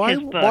second. for Why his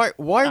book,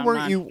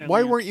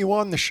 weren't you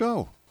on the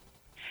show?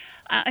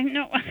 I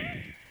know.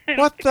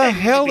 What the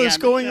hell is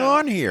going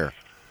on here?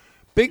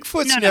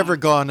 Bigfoot's No. never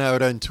gone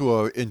out into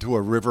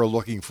a river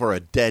looking for a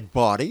dead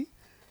body.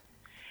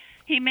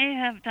 He may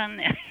have done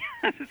that.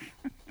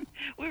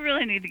 We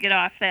really need to get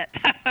off that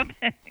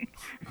topic.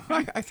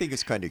 I think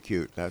it's kind of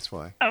cute. That's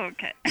why. Oh,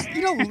 okay.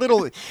 You know,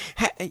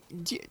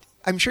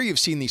 I'm sure you've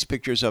seen these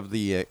pictures of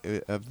the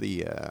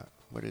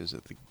what is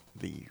it?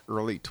 The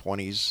early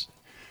 20s,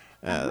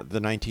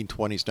 the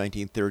 1920s,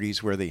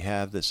 1930s, where they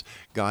have this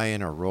guy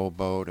in a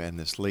rowboat and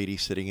this lady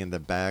sitting in the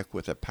back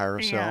with a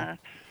parasol. Yeah.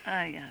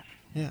 Yes.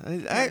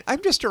 Yeah,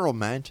 I'm just a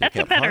romantic. That's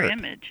a at better heart.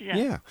 image.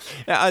 Yeah.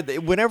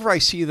 Whenever I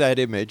see that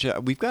image,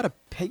 we've got a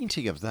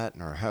painting of that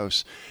in our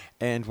house,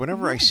 and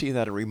whenever I see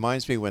that, it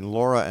reminds me when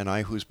Laura and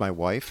I, who's my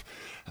wife,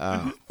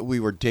 we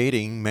were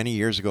dating many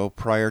years ago,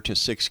 prior to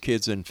 6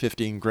 kids and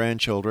 15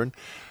 grandchildren.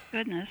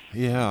 Goodness.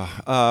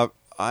 Yeah.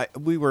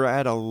 We were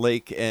at a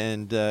lake,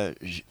 and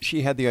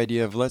she had the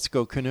idea of let's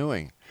go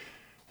canoeing.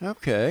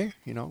 Okay,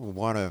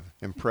 want to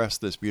impress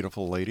this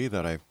beautiful lady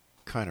that I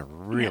kind of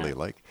really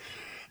like.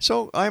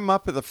 So I'm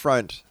up at the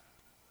front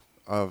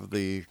of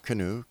the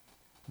canoe,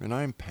 and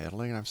I'm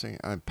paddling, and I'm saying,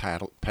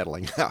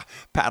 paddling,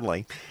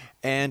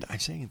 and I'm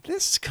saying,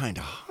 this is kind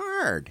of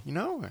hard,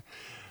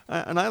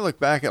 And I look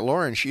back at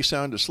Laura, and she's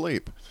sound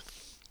asleep.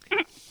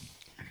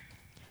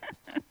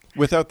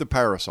 Without the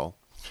parasol.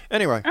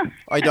 Anyway,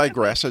 I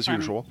digress, as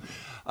usual.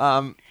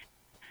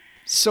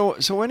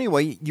 So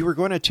anyway, you were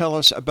going to tell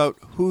us about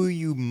who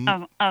you...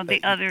 the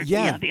other...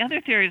 Yeah, the other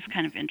theory is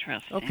kind of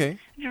interesting. Okay. Have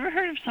you ever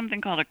heard of something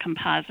called a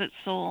composite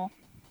soul?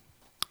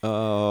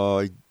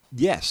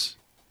 Yes.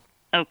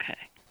 Okay.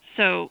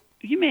 So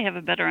you may have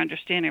a better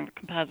understanding of a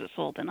composite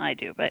soul than I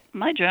do, but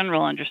my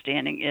general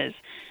understanding is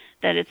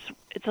that it's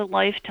a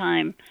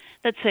lifetime,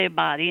 let's say a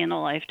body in a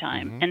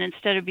lifetime, and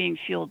instead of being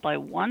fueled by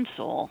one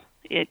soul,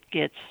 it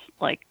gets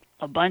like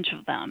a bunch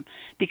of them,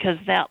 because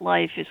that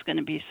life is going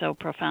to be so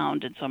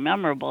profound and so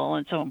memorable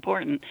and so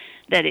important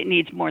that it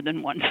needs more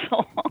than one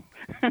soul.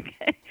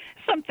 Okay,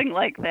 something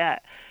like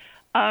that.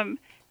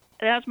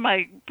 That's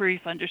my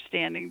brief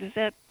understanding. Does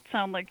that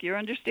sound like your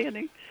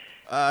understanding?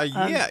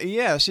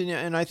 Yes,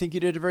 and I think you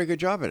did a very good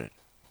job at it.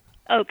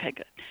 Okay,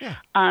 good.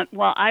 Yeah.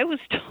 Well, I was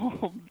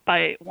told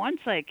by one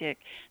psychic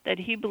that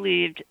he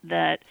believed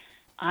that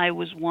I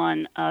was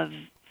one of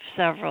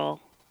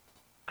several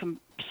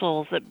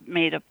souls that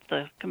made up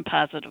the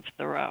composite of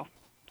Thoreau.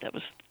 That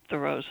was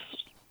Thoreau's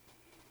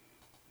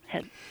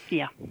head.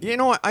 Yeah.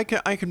 I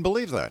can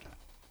believe that.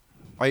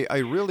 I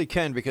really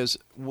can, because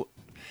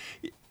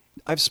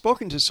I've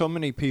spoken to so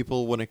many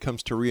people when it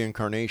comes to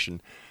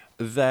reincarnation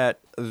that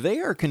they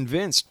are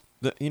convinced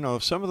that,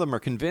 some of them are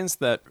convinced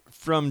that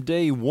from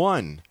day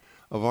one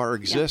of our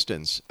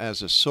existence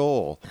as a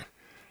soul,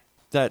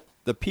 that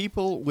the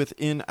people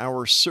within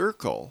our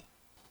circle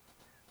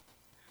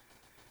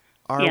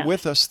are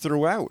with us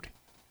throughout.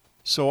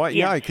 So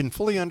I can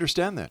fully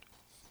understand that.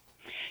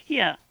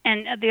 Yeah,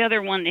 and the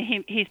other one,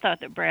 he thought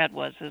that Brad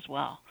was as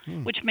well,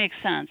 which makes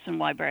sense, and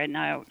why Brad and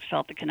I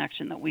felt the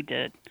connection that we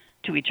did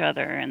to each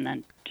other and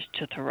then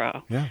to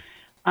Thoreau. Yeah.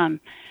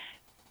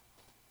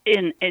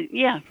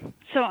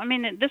 So I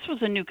mean, this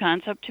was a new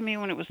concept to me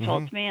when it was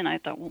told to me, and I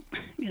thought, well,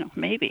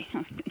 maybe.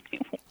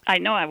 I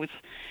know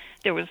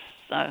there was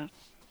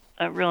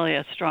really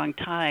a strong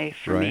tie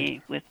for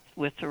me with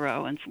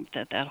Thoreau and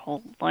that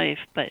whole life,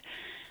 but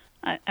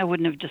I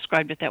wouldn't have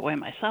described it that way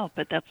myself.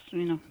 But that's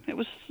it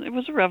was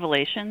a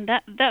revelation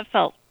that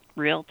felt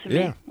real to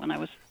me when I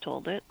was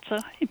told it. So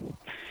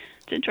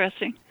it's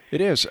interesting. It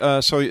is.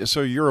 So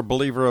you're a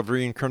believer of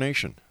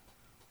reincarnation?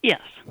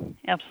 Yes,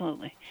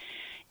 absolutely.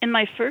 In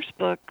my first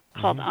book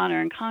called Honor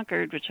and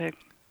Conquered, which I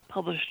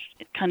published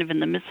kind of in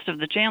the midst of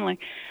the channeling,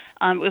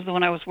 it was the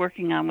one I was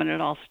working on when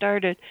it all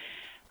started.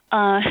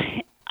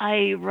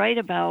 I write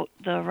about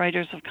the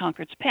writers of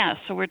Concord's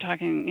past. So we're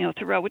talking,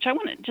 Thoreau, which I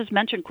want to just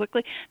mention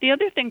quickly. The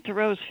other thing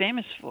Thoreau is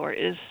famous for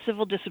is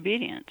civil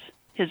disobedience,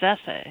 his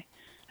essay.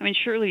 I mean,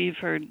 surely you've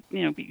heard,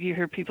 you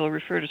hear people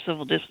refer to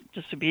civil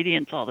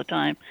disobedience all the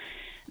time.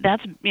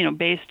 That's,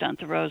 based on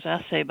Thoreau's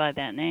essay by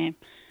that name,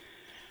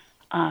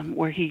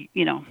 where he,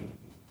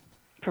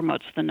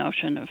 promotes the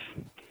notion of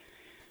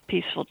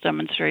peaceful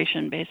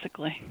demonstration,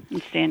 basically,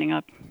 and standing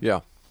up. Yeah.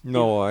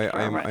 No,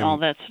 I'm all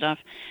that stuff.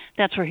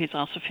 That's where he's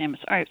also famous.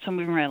 All right, so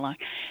moving right along.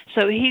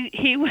 So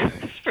he was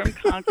from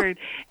Concord,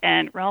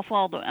 and Ralph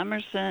Waldo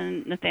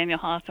Emerson, Nathaniel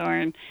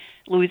Hawthorne,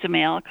 Louisa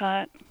May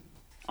Alcott,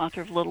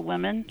 author of Little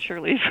Women.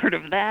 Surely you've heard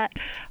of that.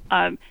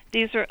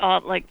 These are all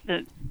like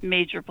the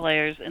major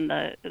players in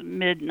the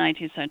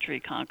mid-19th century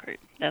Concord.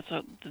 That's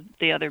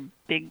the other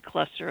big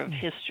cluster of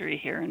history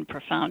here and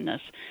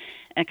profoundness.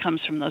 It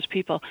comes from those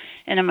people.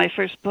 And in my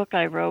first book,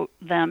 I wrote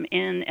them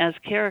in as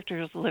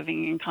characters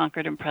living in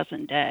Concord and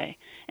present day.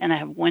 And I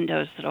have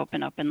windows that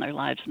open up in their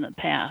lives in the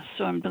past.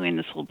 So I'm doing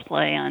this little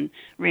play on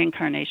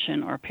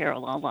reincarnation or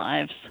parallel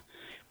lives.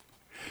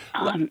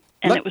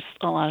 It was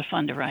a lot of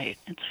fun to write.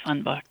 It's a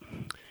fun book.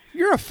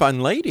 You're a fun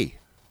lady.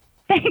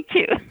 Thank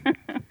you.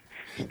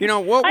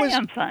 I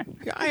am fun.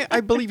 I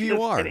believe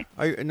you are. Kidding.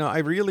 I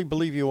really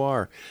believe you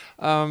are.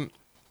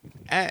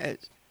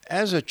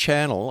 As a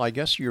channel, I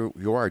guess you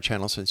are a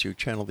channel since you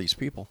channel these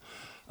people.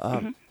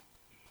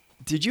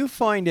 Did you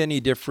find any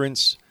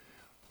difference?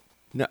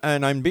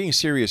 And I'm being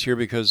serious here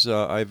because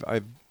I've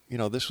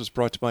this was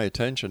brought to my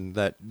attention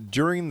that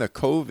during the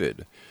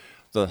COVID,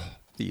 the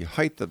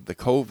height of the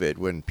COVID,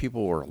 when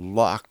people were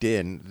locked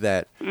in,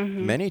 that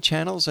many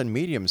channels and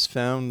mediums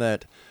found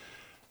that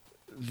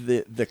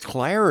the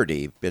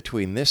clarity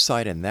between this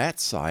side and that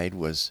side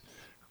was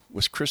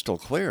crystal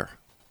clear.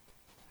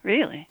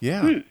 Really?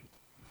 Yeah.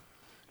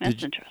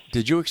 That's interesting.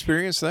 Did you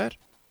experience that?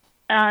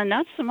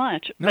 Not so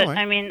much, No, but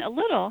I mean, a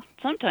little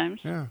sometimes.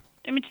 Yeah.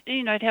 I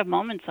mean, I'd have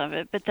moments of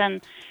it, but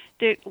then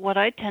what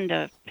I tend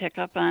to pick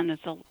up on is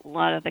a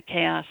lot of the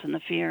chaos and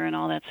the fear and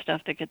all that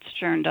stuff that gets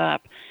churned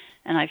up,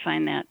 and I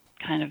find that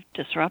kind of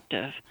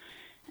disruptive,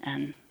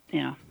 and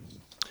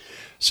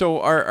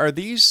So are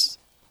these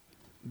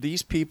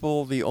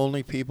people the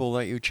only people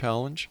that you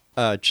challenge?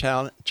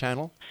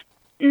 Channel?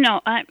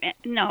 No,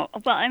 no.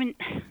 Well, I mean,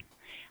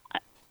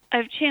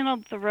 I've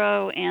channeled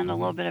Thoreau and a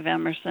little bit of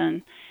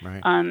Emerson,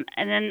 Right. and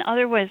then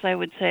otherwise, I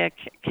would say I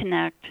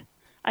connect.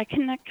 I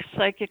connect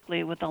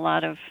psychically with a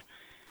lot of.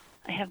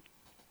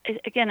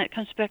 Again, it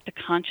comes back to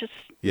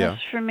consciousness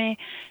for me.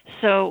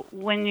 So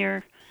when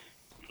you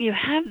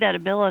have that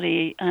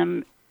ability,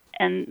 and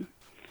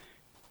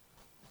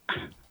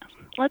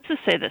let's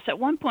just say this. At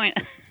one point,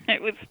 I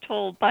was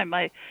told by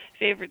my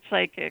favorite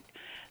psychic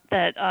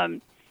that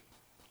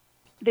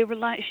they were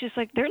she's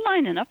like, they're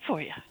lining up for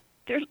you.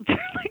 They're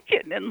like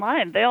getting in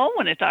line. They all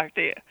want to talk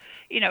to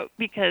you,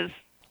 because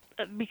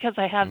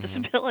I have this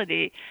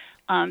ability.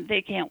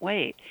 They can't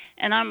wait.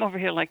 And I'm over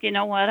here like, you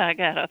know what? I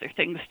got other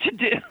things to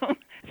do.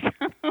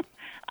 So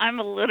I'm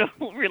a little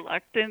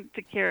reluctant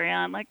to carry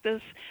on like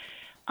this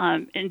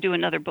and do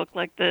another book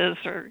like this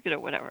or,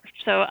 whatever.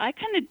 So I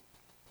kind of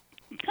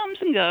comes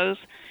and goes.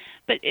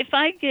 But if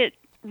I get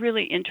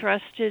really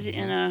interested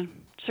in a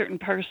certain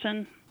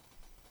person,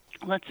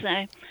 let's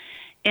say,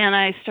 and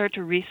I start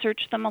to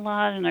research them a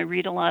lot and I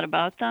read a lot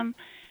about them,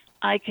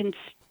 I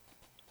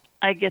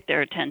get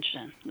their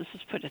attention. Let's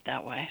just put it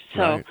that way.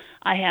 So Right.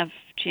 I have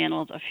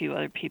channeled a few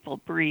other people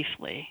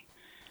briefly,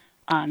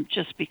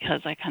 just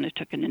because I kind of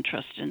took an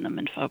interest in them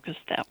and focused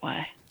that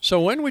way.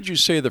 So when would you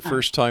say the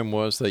first time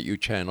was that you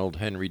channeled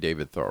Henry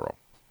David Thoreau?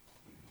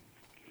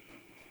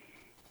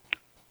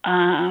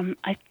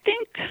 I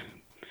think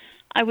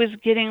I was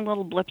getting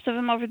little blips of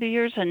him over the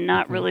years and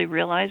not really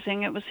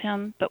realizing it was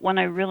him. But when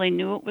I really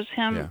knew it was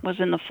him was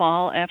in the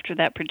fall after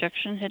that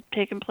prediction had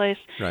taken place.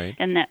 Right.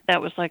 And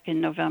that was like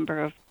in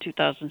November of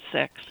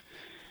 2006.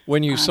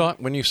 When you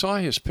saw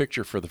his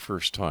picture for the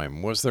first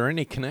time, was there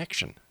any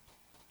connection?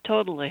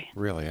 Totally.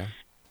 Really, yeah?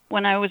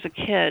 When I was a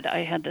kid,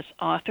 I had this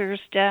author's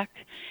deck,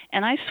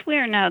 and I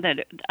swear now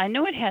that I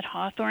know it had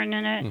Hawthorne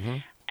in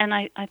it, and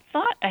I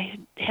thought I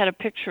had a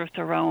picture of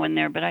Thoreau in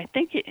there, but I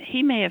think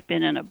he may have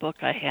been in a book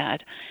I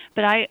had.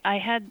 But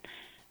I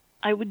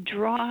would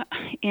draw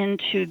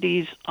into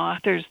these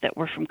authors that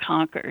were from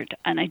Concord,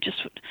 and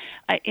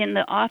in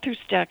the author's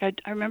deck,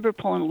 I remember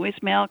pulling Louise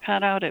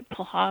Malcott out, I'd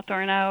pull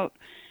Hawthorne out,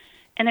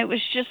 and it was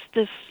just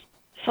this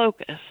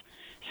focus.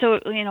 So,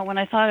 when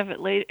I thought of it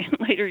in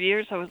later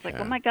years, I was like,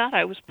 oh, my God,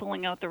 I was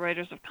pulling out the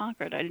writers of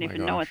Concord. I didn't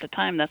even know at the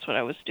time that's what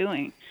I was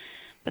doing.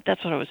 But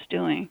that's what I was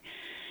doing.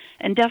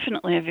 And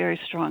definitely a very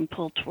strong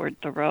pull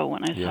toward Thoreau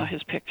when I saw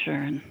his picture.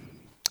 And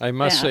I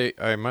must say,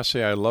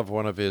 I love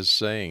one of his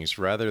sayings,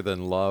 rather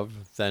than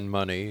love, than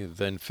money,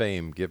 than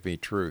fame, give me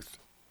truth.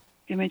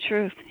 Give me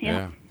truth,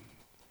 yeah.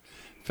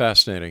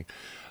 Fascinating.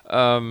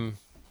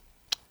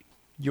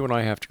 You and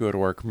I have to go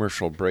to our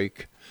commercial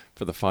break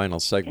for the final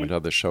segment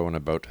of the show in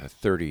about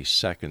 30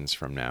 seconds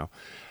from now.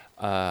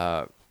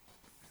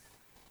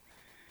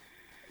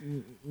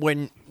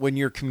 When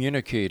you're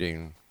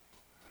communicating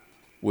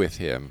with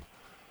him,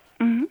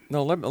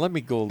 no, let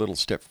me go a little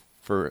step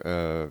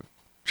for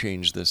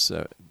change this.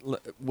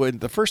 When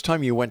the first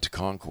time you went to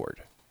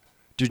Concord,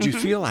 did you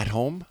feel at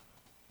home?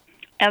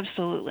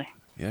 Absolutely.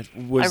 Yeah,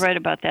 I write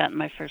about that in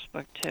my first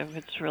book too.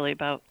 It's really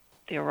about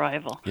the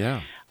arrival.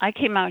 Yeah. I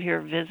came out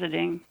here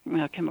visiting.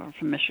 I came over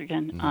from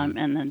Michigan, and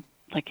then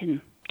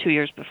in 2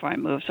 years before I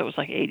moved, so it was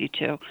like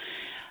 82.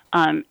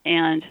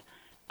 And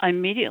I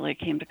immediately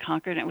came to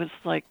Concord, and it was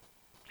like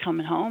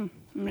coming home.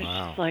 It was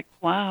just like,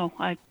 wow,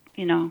 I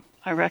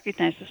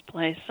recognize this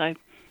place. I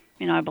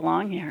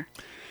belong here.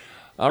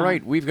 All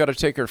right, we've got to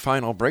take our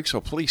final break, so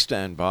please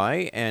stand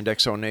by. And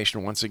X-Zone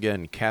Nation, once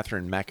again,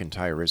 CATHRYN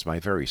McINTYRE is my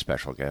very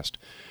special guest.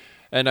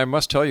 And I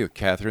must tell you,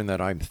 CATHRYN, that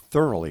I'm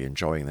thoroughly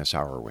enjoying this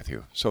hour with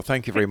you. So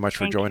thank you very much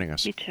for joining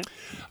us. Me too.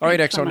 All right,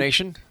 Thanks so X-Zone much.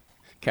 Nation,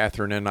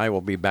 CATHRYN and I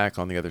will be back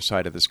on the other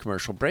side of this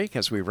commercial break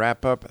as we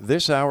wrap up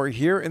this hour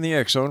here in the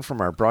X-Zone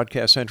from our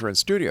broadcast center and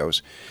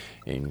studios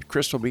in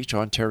Crystal Beach,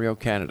 Ontario,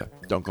 Canada.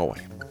 Don't go away.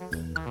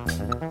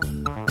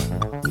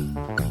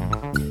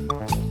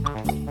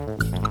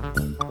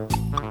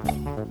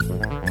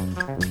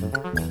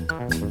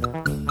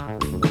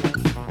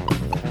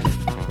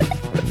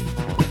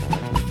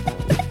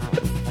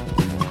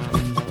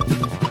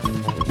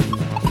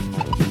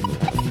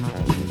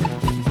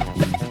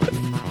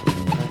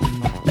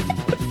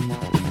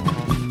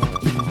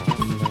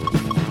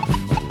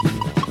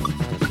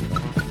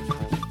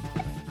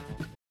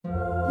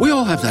 We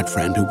all have that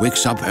friend who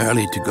wakes up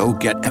early to go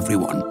get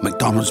everyone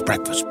McDonald's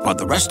breakfast, while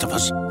the rest of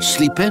us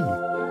sleep in.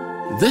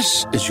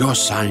 This is your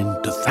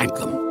sign to thank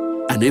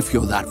them. And if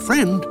you're that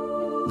friend,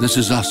 this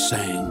is us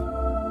saying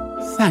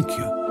thank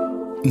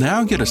you.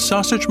 Now get a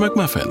sausage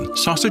McMuffin,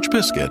 sausage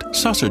biscuit,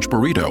 sausage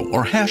burrito,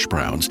 or hash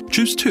browns.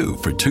 Choose 2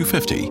 for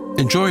 $2.50.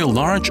 Enjoy a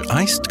large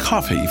iced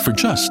coffee for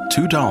just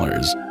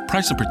 $2.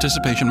 Price and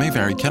participation may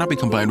vary. Cannot be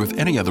combined with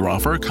any other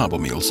offer or combo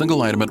meal.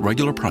 Single item at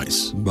regular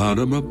price.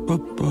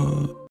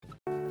 Ba-da-ba-ba-ba.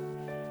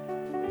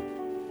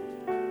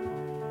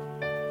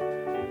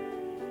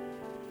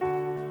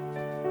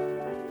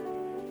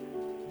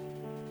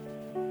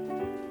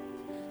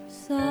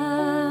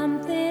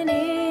 Something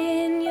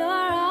in your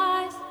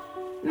eyes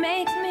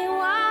makes me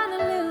wanna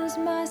lose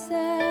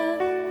myself.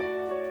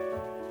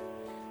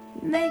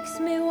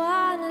 Makes me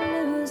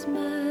wanna lose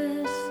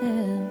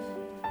myself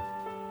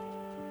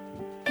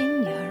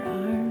in your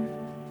arms.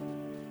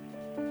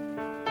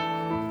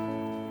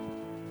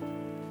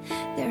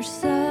 There's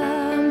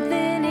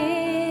something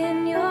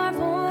in your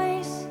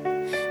voice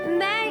that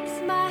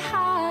makes my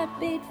heart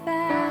beat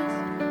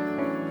fast.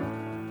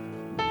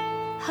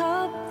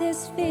 Hope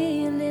this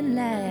feeling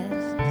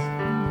lasts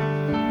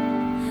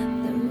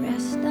the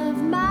rest of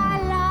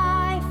my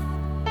life.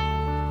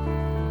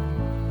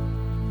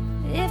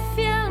 If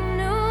you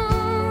knew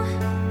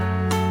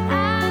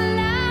how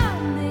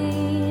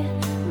lonely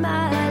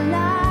my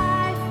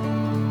life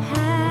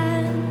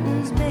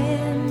has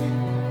been,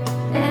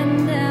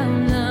 and how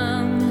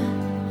long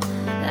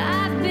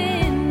I've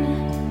been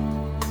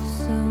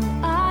so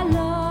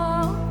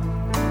alone.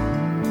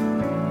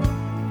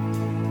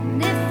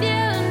 And if you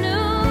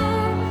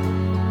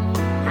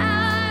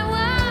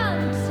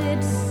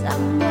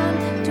someone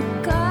to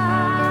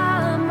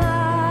come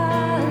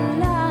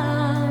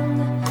along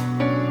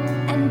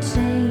and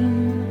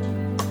change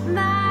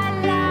my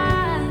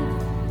life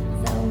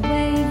the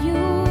way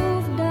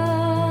you've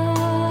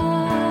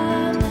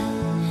done.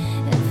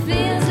 It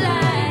feels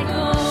like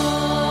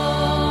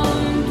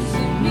home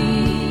to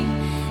me.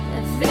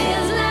 It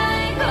feels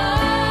like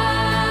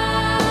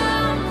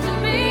home to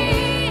me.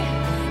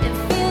 It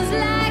feels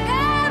like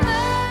I'm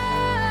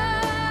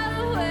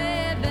all the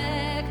way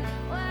back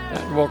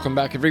where And welcome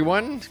back,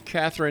 everyone.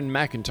 CATHRYN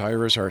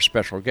McINTYRE is our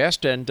special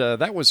guest, and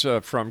that was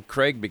from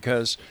Craig,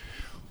 because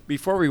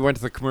before we went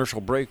to the commercial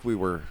break, we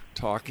were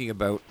talking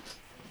about,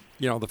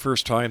 the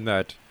first time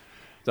that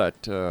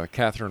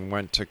CATHRYN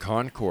went to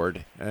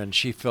Concord, and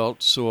she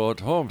felt so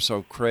at home.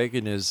 So Craig,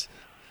 in his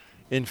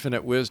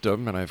infinite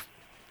wisdom, and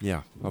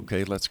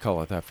let's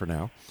call it that for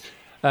now,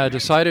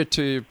 decided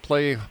to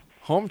play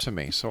Home to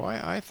Me. So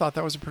I thought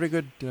that was a pretty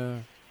good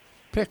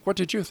pick. What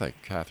did you think,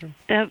 CATHRYN?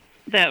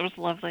 That was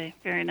lovely.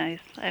 Very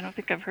nice. I don't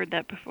think I've heard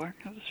that before.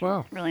 It was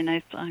a really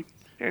nice song.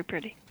 Very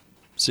pretty.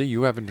 See,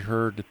 you haven't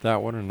heard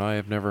that one, and I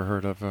have never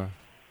heard of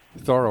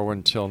Thoreau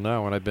until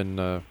now, and I've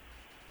been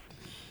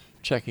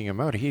checking him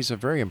out. He's a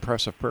very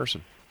impressive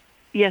person.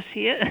 Yes,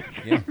 he is.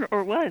 Yeah.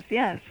 Or was,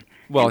 yes.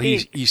 Well,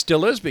 Indeed. he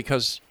still is,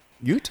 because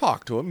you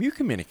talk to him, you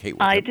communicate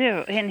with him. I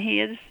do, and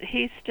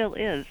he still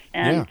is,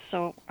 and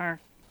so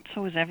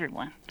is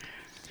everyone.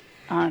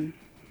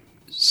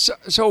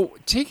 So,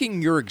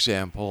 taking your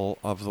example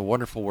of the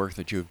wonderful work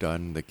that you've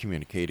done, the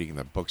communicating,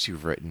 the books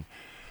you've written,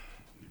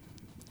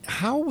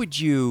 how would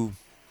you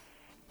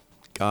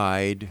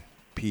guide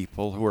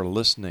people who are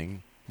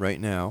listening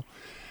right now,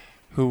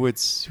 who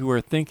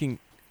are thinking,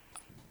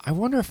 I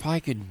wonder if I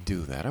could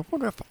do that. I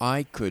wonder if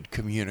I could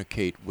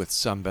communicate with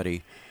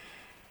somebody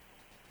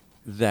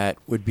that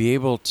would be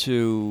able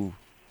to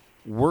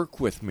work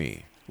with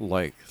me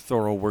like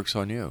Thoreau works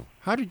on you.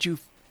 How did you,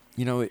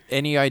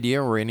 any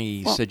idea or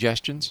any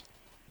suggestions?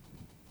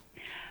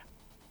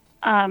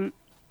 I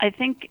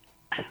think,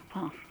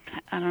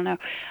 I don't know.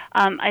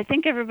 I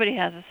think everybody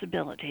has this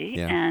ability,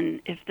 and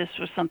if this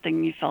was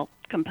something you felt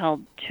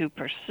compelled to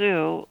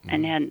pursue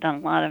and hadn't done a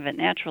lot of it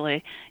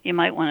naturally, you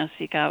might want to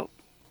seek out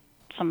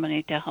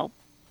somebody to help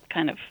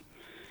kind of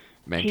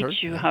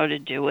teach you how to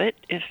do it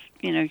if,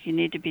 you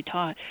need to be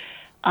taught.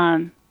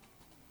 And,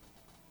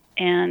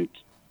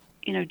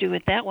 do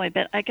it that way.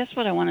 But I guess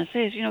what I want to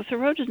say is,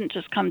 Thoreau didn't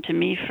just come to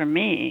me for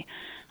me.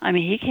 I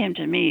mean, he came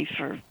to me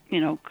for,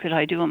 could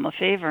I do him a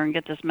favor and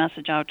get this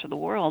message out to the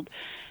world?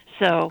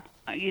 So,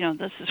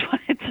 this is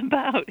what it's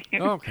about.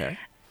 Okay.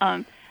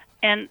 And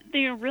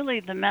really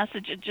the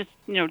message, to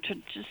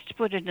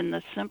put it in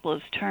the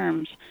simplest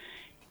terms,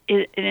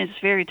 it is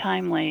very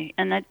timely.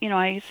 And that,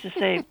 I used to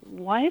say,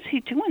 why is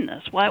he doing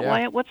this?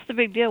 Why? What's the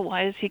big deal?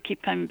 Why does he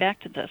keep coming back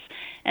to this?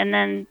 And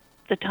then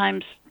the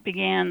times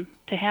began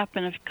to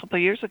happen a couple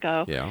of years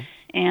ago,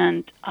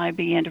 and I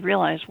began to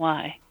realize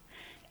why.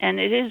 And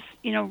it is,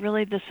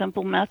 really the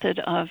simple method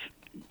of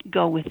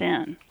go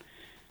within.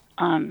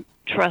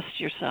 Trust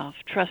yourself.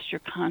 Trust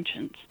your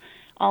conscience.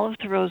 All of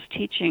Thoreau's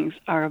teachings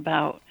are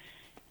about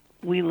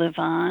we live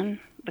on,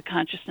 the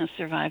consciousness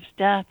survives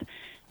death.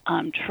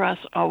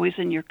 Trust always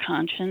in your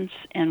conscience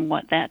and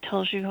what that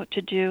tells you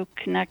to do.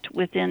 Connect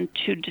within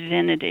to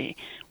divinity.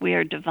 We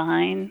are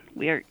divine.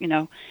 We are,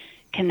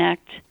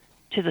 connect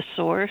to the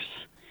source.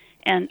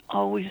 And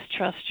always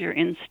trust your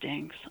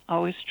instincts.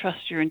 Always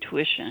trust your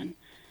intuition.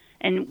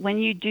 And when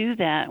you do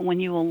that, when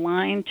you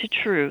align to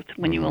truth,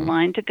 when you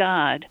align to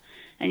God,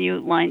 and you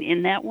align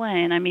in that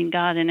way, and I mean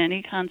God in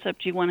any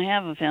concept you want to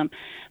have of him,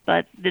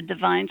 but the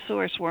divine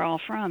source we're all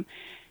from,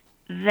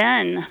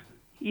 then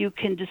you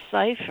can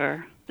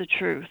decipher the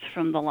truth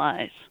from the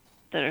lies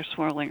that are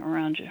swirling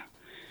around you.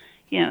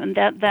 And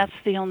that's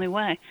the only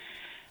way.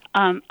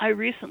 I'm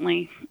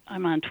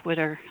on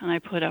Twitter, and I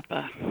put up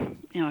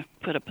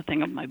a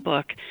thing of my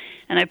book,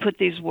 and I put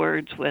these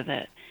words with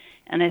it,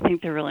 and I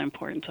think they're really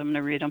important, so I'm going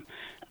to read them.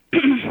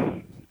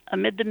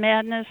 Amid the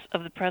madness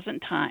of the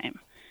present time,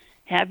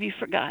 have you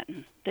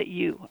forgotten that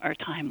you are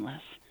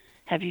timeless?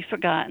 Have you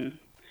forgotten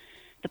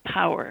the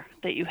power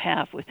that you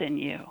have within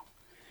you?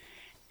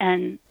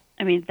 And,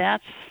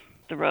 that's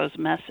Thoreau's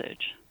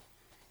message.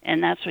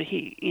 And that's what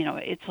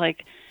it's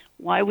like,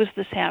 why was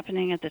this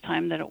happening at the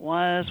time that it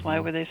was? Why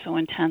were they so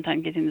intent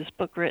on getting this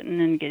book written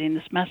and getting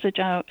this message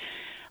out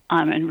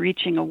and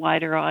reaching a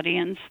wider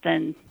audience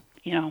than,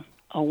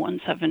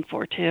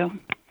 01742,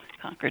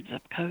 Concord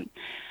zip code?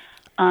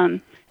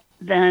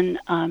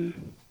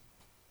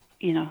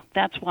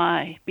 That's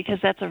why, because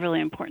that's a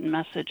really important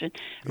message and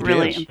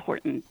really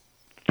important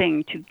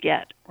thing to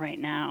get right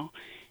now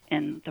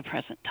in the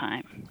present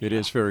time. It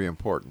is very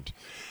important.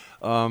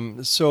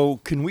 So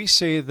can we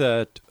say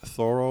that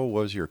Thoreau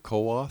was your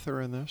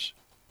co-author in this?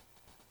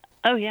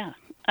 Oh, yeah.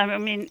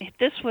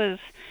 This was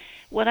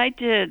what I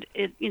did.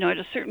 At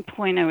a certain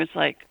point, I was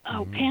like,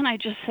 can I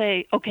just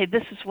say, okay,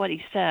 this is what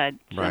he said,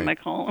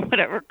 semicolon,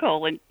 whatever,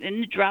 colon,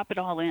 and drop it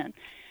all in.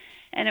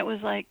 And it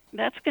was like,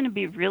 that's going to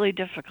be really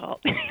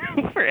difficult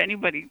for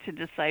anybody to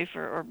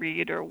decipher or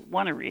read or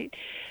want to read.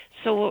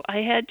 So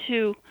I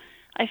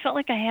felt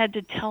like I had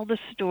to tell the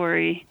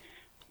story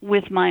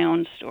with my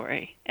own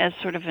story as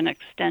sort of an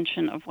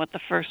extension of what the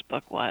first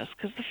book was.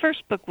 Because the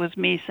first book was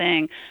me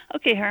saying,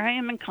 okay, here I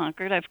am in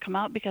Concord. I've come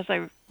out because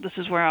this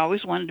is where I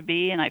always wanted to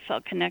be and I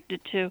felt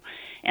connected to.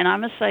 And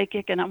I'm a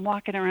psychic and I'm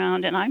walking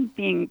around and I'm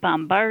being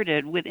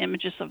bombarded with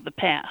images of the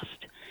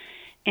past.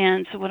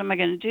 And so what am I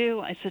going to do?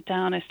 I sit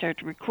down, I start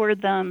to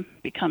record them,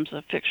 becomes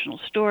a fictional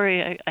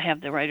story. I have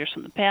the writers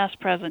from the past,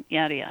 present,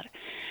 yada, yada.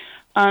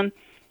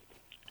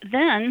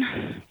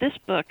 Then this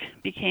book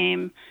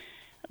became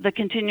the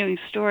continuing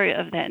story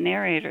of that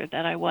narrator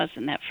that I was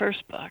in that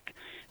first book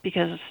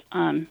because,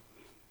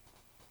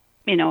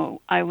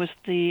 I was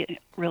the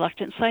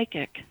reluctant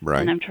psychic,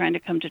 and I'm trying to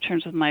come to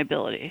terms with my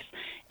abilities.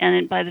 And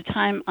then by the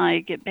time I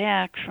get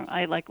back,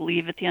 I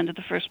leave at the end of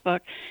the first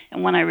book,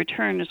 and when I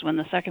return is when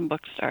the second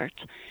book starts.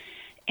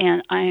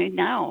 And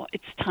now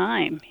it's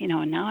time,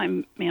 now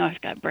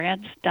I've got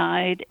Brad's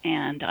died,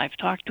 and I've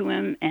talked to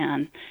him,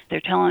 and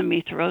they're telling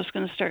me Thoreau's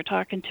going to start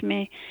talking to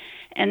me.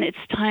 And it's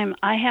time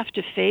I have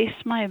to face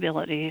my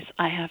abilities.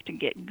 I have to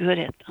get good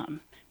at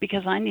them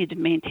because I need to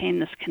maintain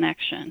this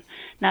connection.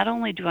 Not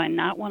only do I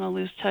not want to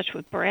lose touch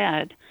with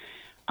Brad,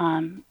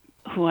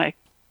 who I,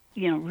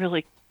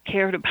 really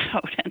cared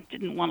about and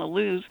didn't want to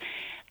lose,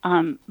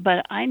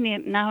 but I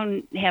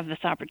now have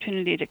this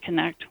opportunity to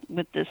connect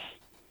with this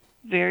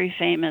very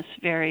famous,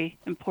 very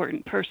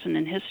important person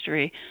in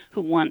history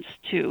who wants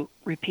to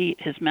repeat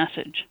his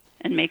message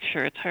and make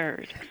sure it's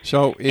heard.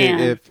 So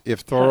if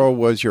Thoreau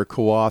was your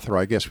co-author,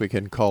 I guess we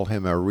can call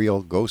him a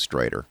real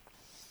ghostwriter.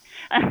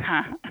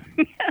 Yes,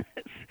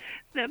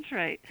 that's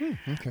right.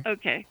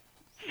 Okay.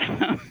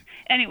 So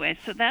anyway,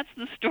 so that's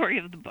the story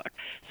of the book.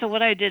 So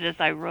what I did is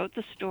I wrote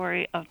the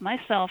story of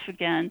myself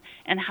again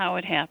and how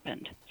it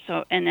happened.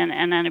 So and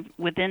then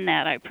within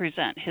that I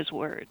present his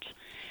words.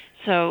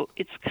 So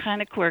it's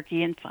kind of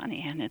quirky and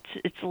funny, and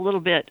it's a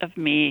little bit of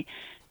me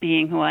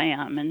being who I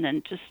am, and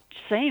then just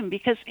saying,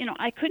 because,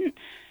 I couldn't,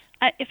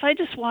 if I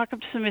just walk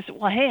up to somebody and say,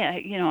 well,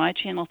 hey, I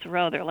channel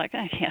Thoreau, they're like,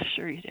 oh, yeah,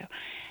 sure you do.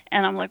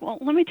 And I'm like, well,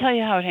 let me tell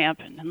you how it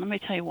happened, and let me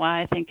tell you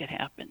why I think it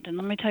happened, and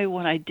let me tell you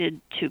what I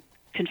did to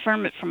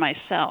confirm it for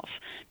myself,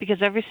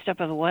 because every step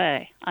of the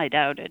way, I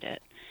doubted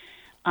it.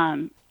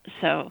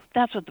 So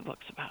that's what the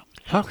book's about.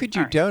 How could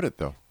you doubt it,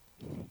 though?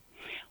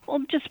 Well,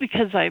 just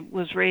because I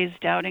was raised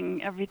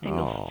doubting everything,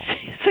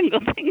 single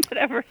thing that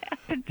ever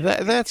happened.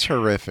 That's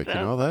horrific.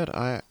 So, that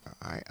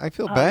I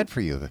feel bad for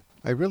you.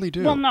 I really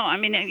do. Well, no,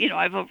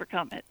 I've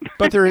overcome it.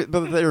 but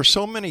there are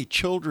so many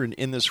children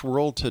in this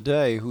world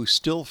today who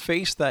still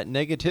face that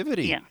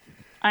negativity. Yeah,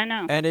 I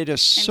know. And it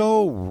is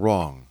so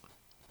wrong.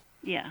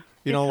 Yeah.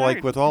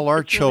 Like with all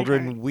our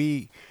children,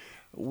 we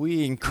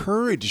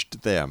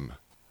encouraged them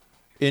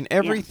in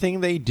everything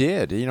they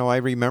did. I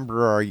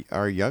remember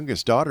our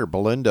youngest daughter,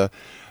 Belinda,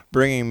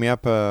 bringing me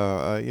up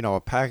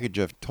a package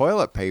of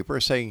toilet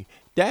paper saying,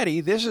 Daddy,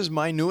 this is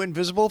my new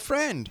invisible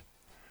friend.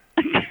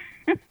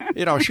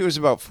 She was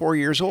about 4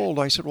 years old.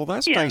 I said, well,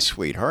 that's nice,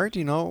 sweetheart.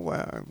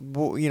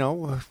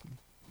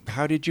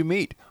 How did you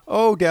meet?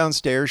 Oh,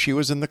 downstairs. She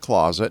was in the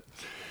closet.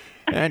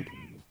 And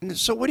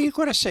so what are you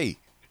going to say?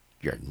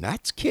 You're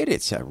nuts, kid.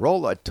 It's a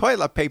roll of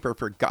toilet paper,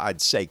 for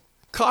God's sake.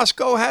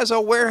 Costco has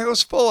a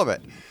warehouse full of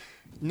it.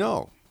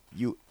 No,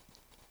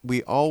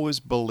 we always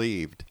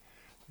believed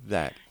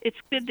that. It's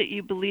good that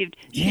you believed.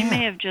 Yeah. She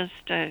may have just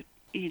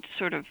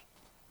sort of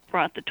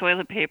brought the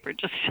toilet paper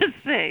just to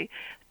say,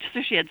 just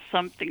so she had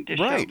something to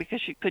show,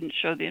 because she couldn't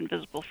show the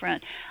invisible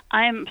friend.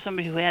 I am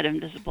somebody who had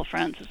invisible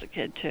friends as a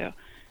kid, too.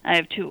 I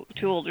have two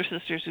older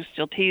sisters who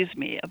still tease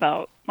me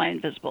about my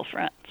invisible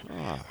friends.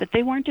 But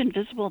they weren't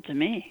invisible to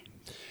me.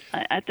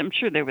 I'm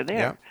sure they were there.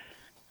 Yeah.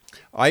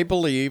 I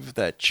believe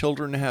that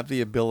children have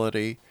the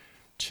ability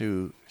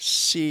to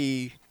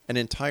see an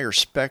entire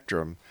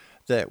spectrum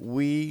that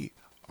we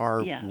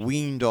are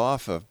weaned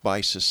off of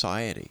by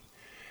society.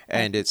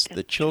 And it's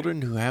the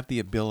children who have the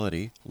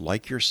ability,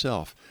 like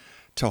yourself,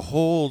 to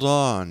hold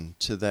on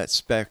to that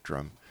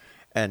spectrum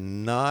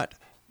and not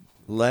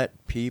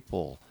let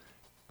people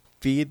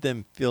feed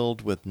them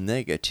filled with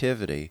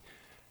negativity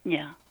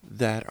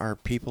that are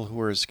people who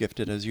are as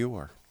gifted as you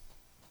are.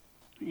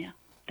 Yeah,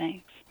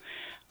 thanks.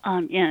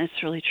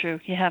 It's really true.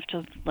 You have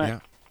to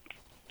let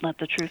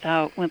the truth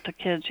out with the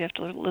kids. You have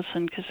to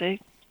listen because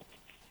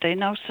they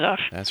know stuff.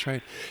 That's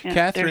right. Yeah,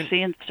 CATHRYN, they're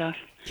seeing stuff.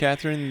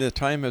 CATHRYN, the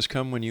time has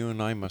come when you and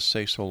I must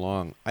say so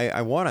long.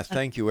 I want to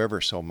thank you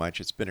ever so much.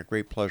 It's been a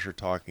great pleasure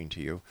talking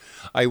to you.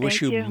 I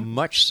wish you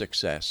much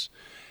success.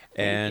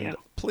 And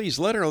please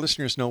let our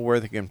listeners know where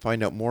they can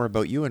find out more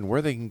about you and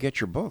where they can get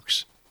your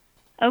books.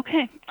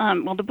 Okay.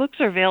 Well, the books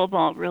are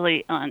available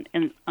really on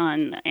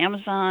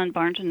Amazon,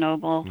 Barnes &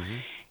 Noble.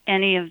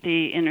 Any of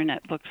the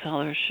internet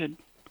booksellers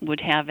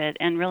would have it,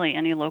 and really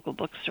any local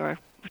bookstore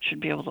should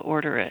be able to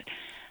order it.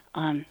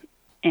 And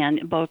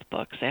both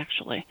books,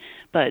 actually.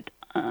 But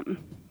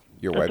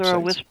your the Thoreau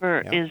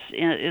Whisper is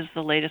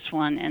the latest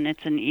one, and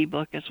it's an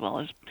ebook as well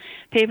as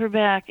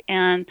paperback.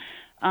 And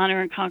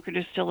Honor and Concord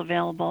is still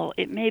available.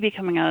 It may be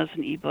coming out as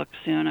an ebook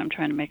soon. I'm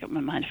trying to make up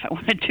my mind if I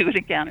want to do it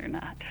again or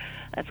not.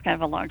 That's kind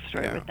of a long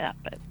story with that.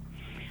 But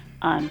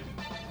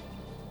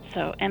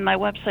and my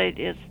website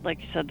is, like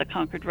you said,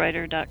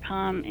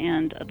 theconcordwriter.com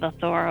and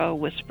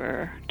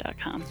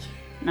thethoreauwhisperer.com.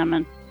 And I'm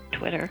on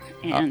Twitter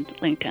and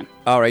LinkedIn.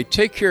 All right.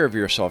 Take care of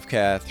yourself,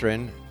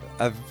 CATHRYN.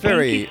 Thank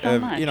you so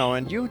much.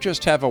 And you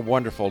just have a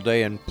wonderful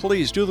day. And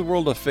please do the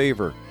world a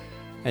favor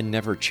and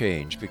never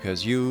change,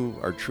 because you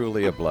are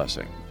truly a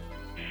blessing.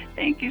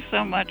 Thank you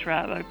so much,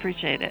 Rob. I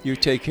appreciate it. You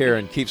take care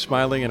and keep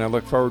smiling, and I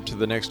look forward to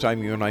the next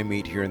time you and I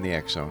meet here in the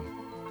X Zone.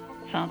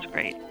 Sounds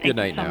great. Good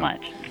night you so now.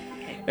 much.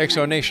 X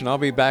Zone Nation, I'll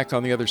be back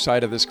on the other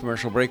side of this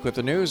commercial break with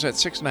the news at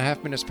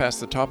 6.5 minutes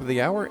past the top of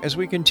the hour as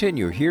we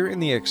continue here in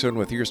the X Zone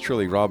with yours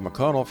truly, Rob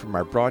McConnell, from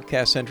our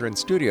broadcast center and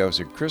studios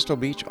in Crystal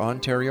Beach,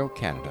 Ontario,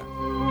 Canada.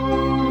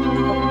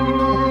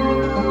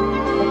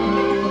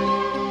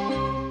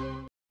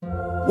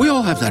 We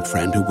all have that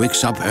friend who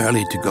wakes up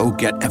early to go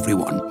get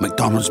everyone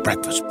McDonald's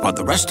breakfast, while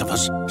the rest of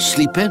us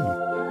sleep in.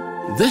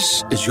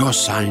 This is your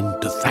sign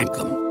to thank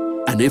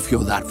them. And if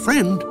you're that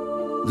friend,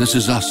 this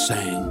is us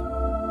saying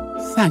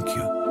thank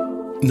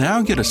you.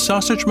 Now get a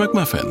sausage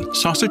McMuffin,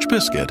 sausage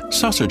biscuit,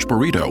 sausage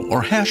burrito,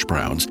 or hash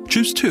browns.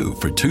 Choose 2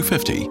 for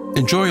 $2.50.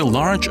 Enjoy a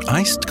large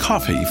iced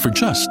coffee for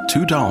just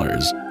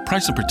 $2.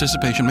 Price and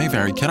participation may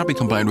vary. Cannot be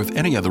combined with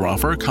any other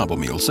offer or combo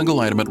meal. Single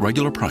item at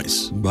regular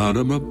price.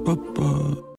 Ba-da-ba-ba-ba.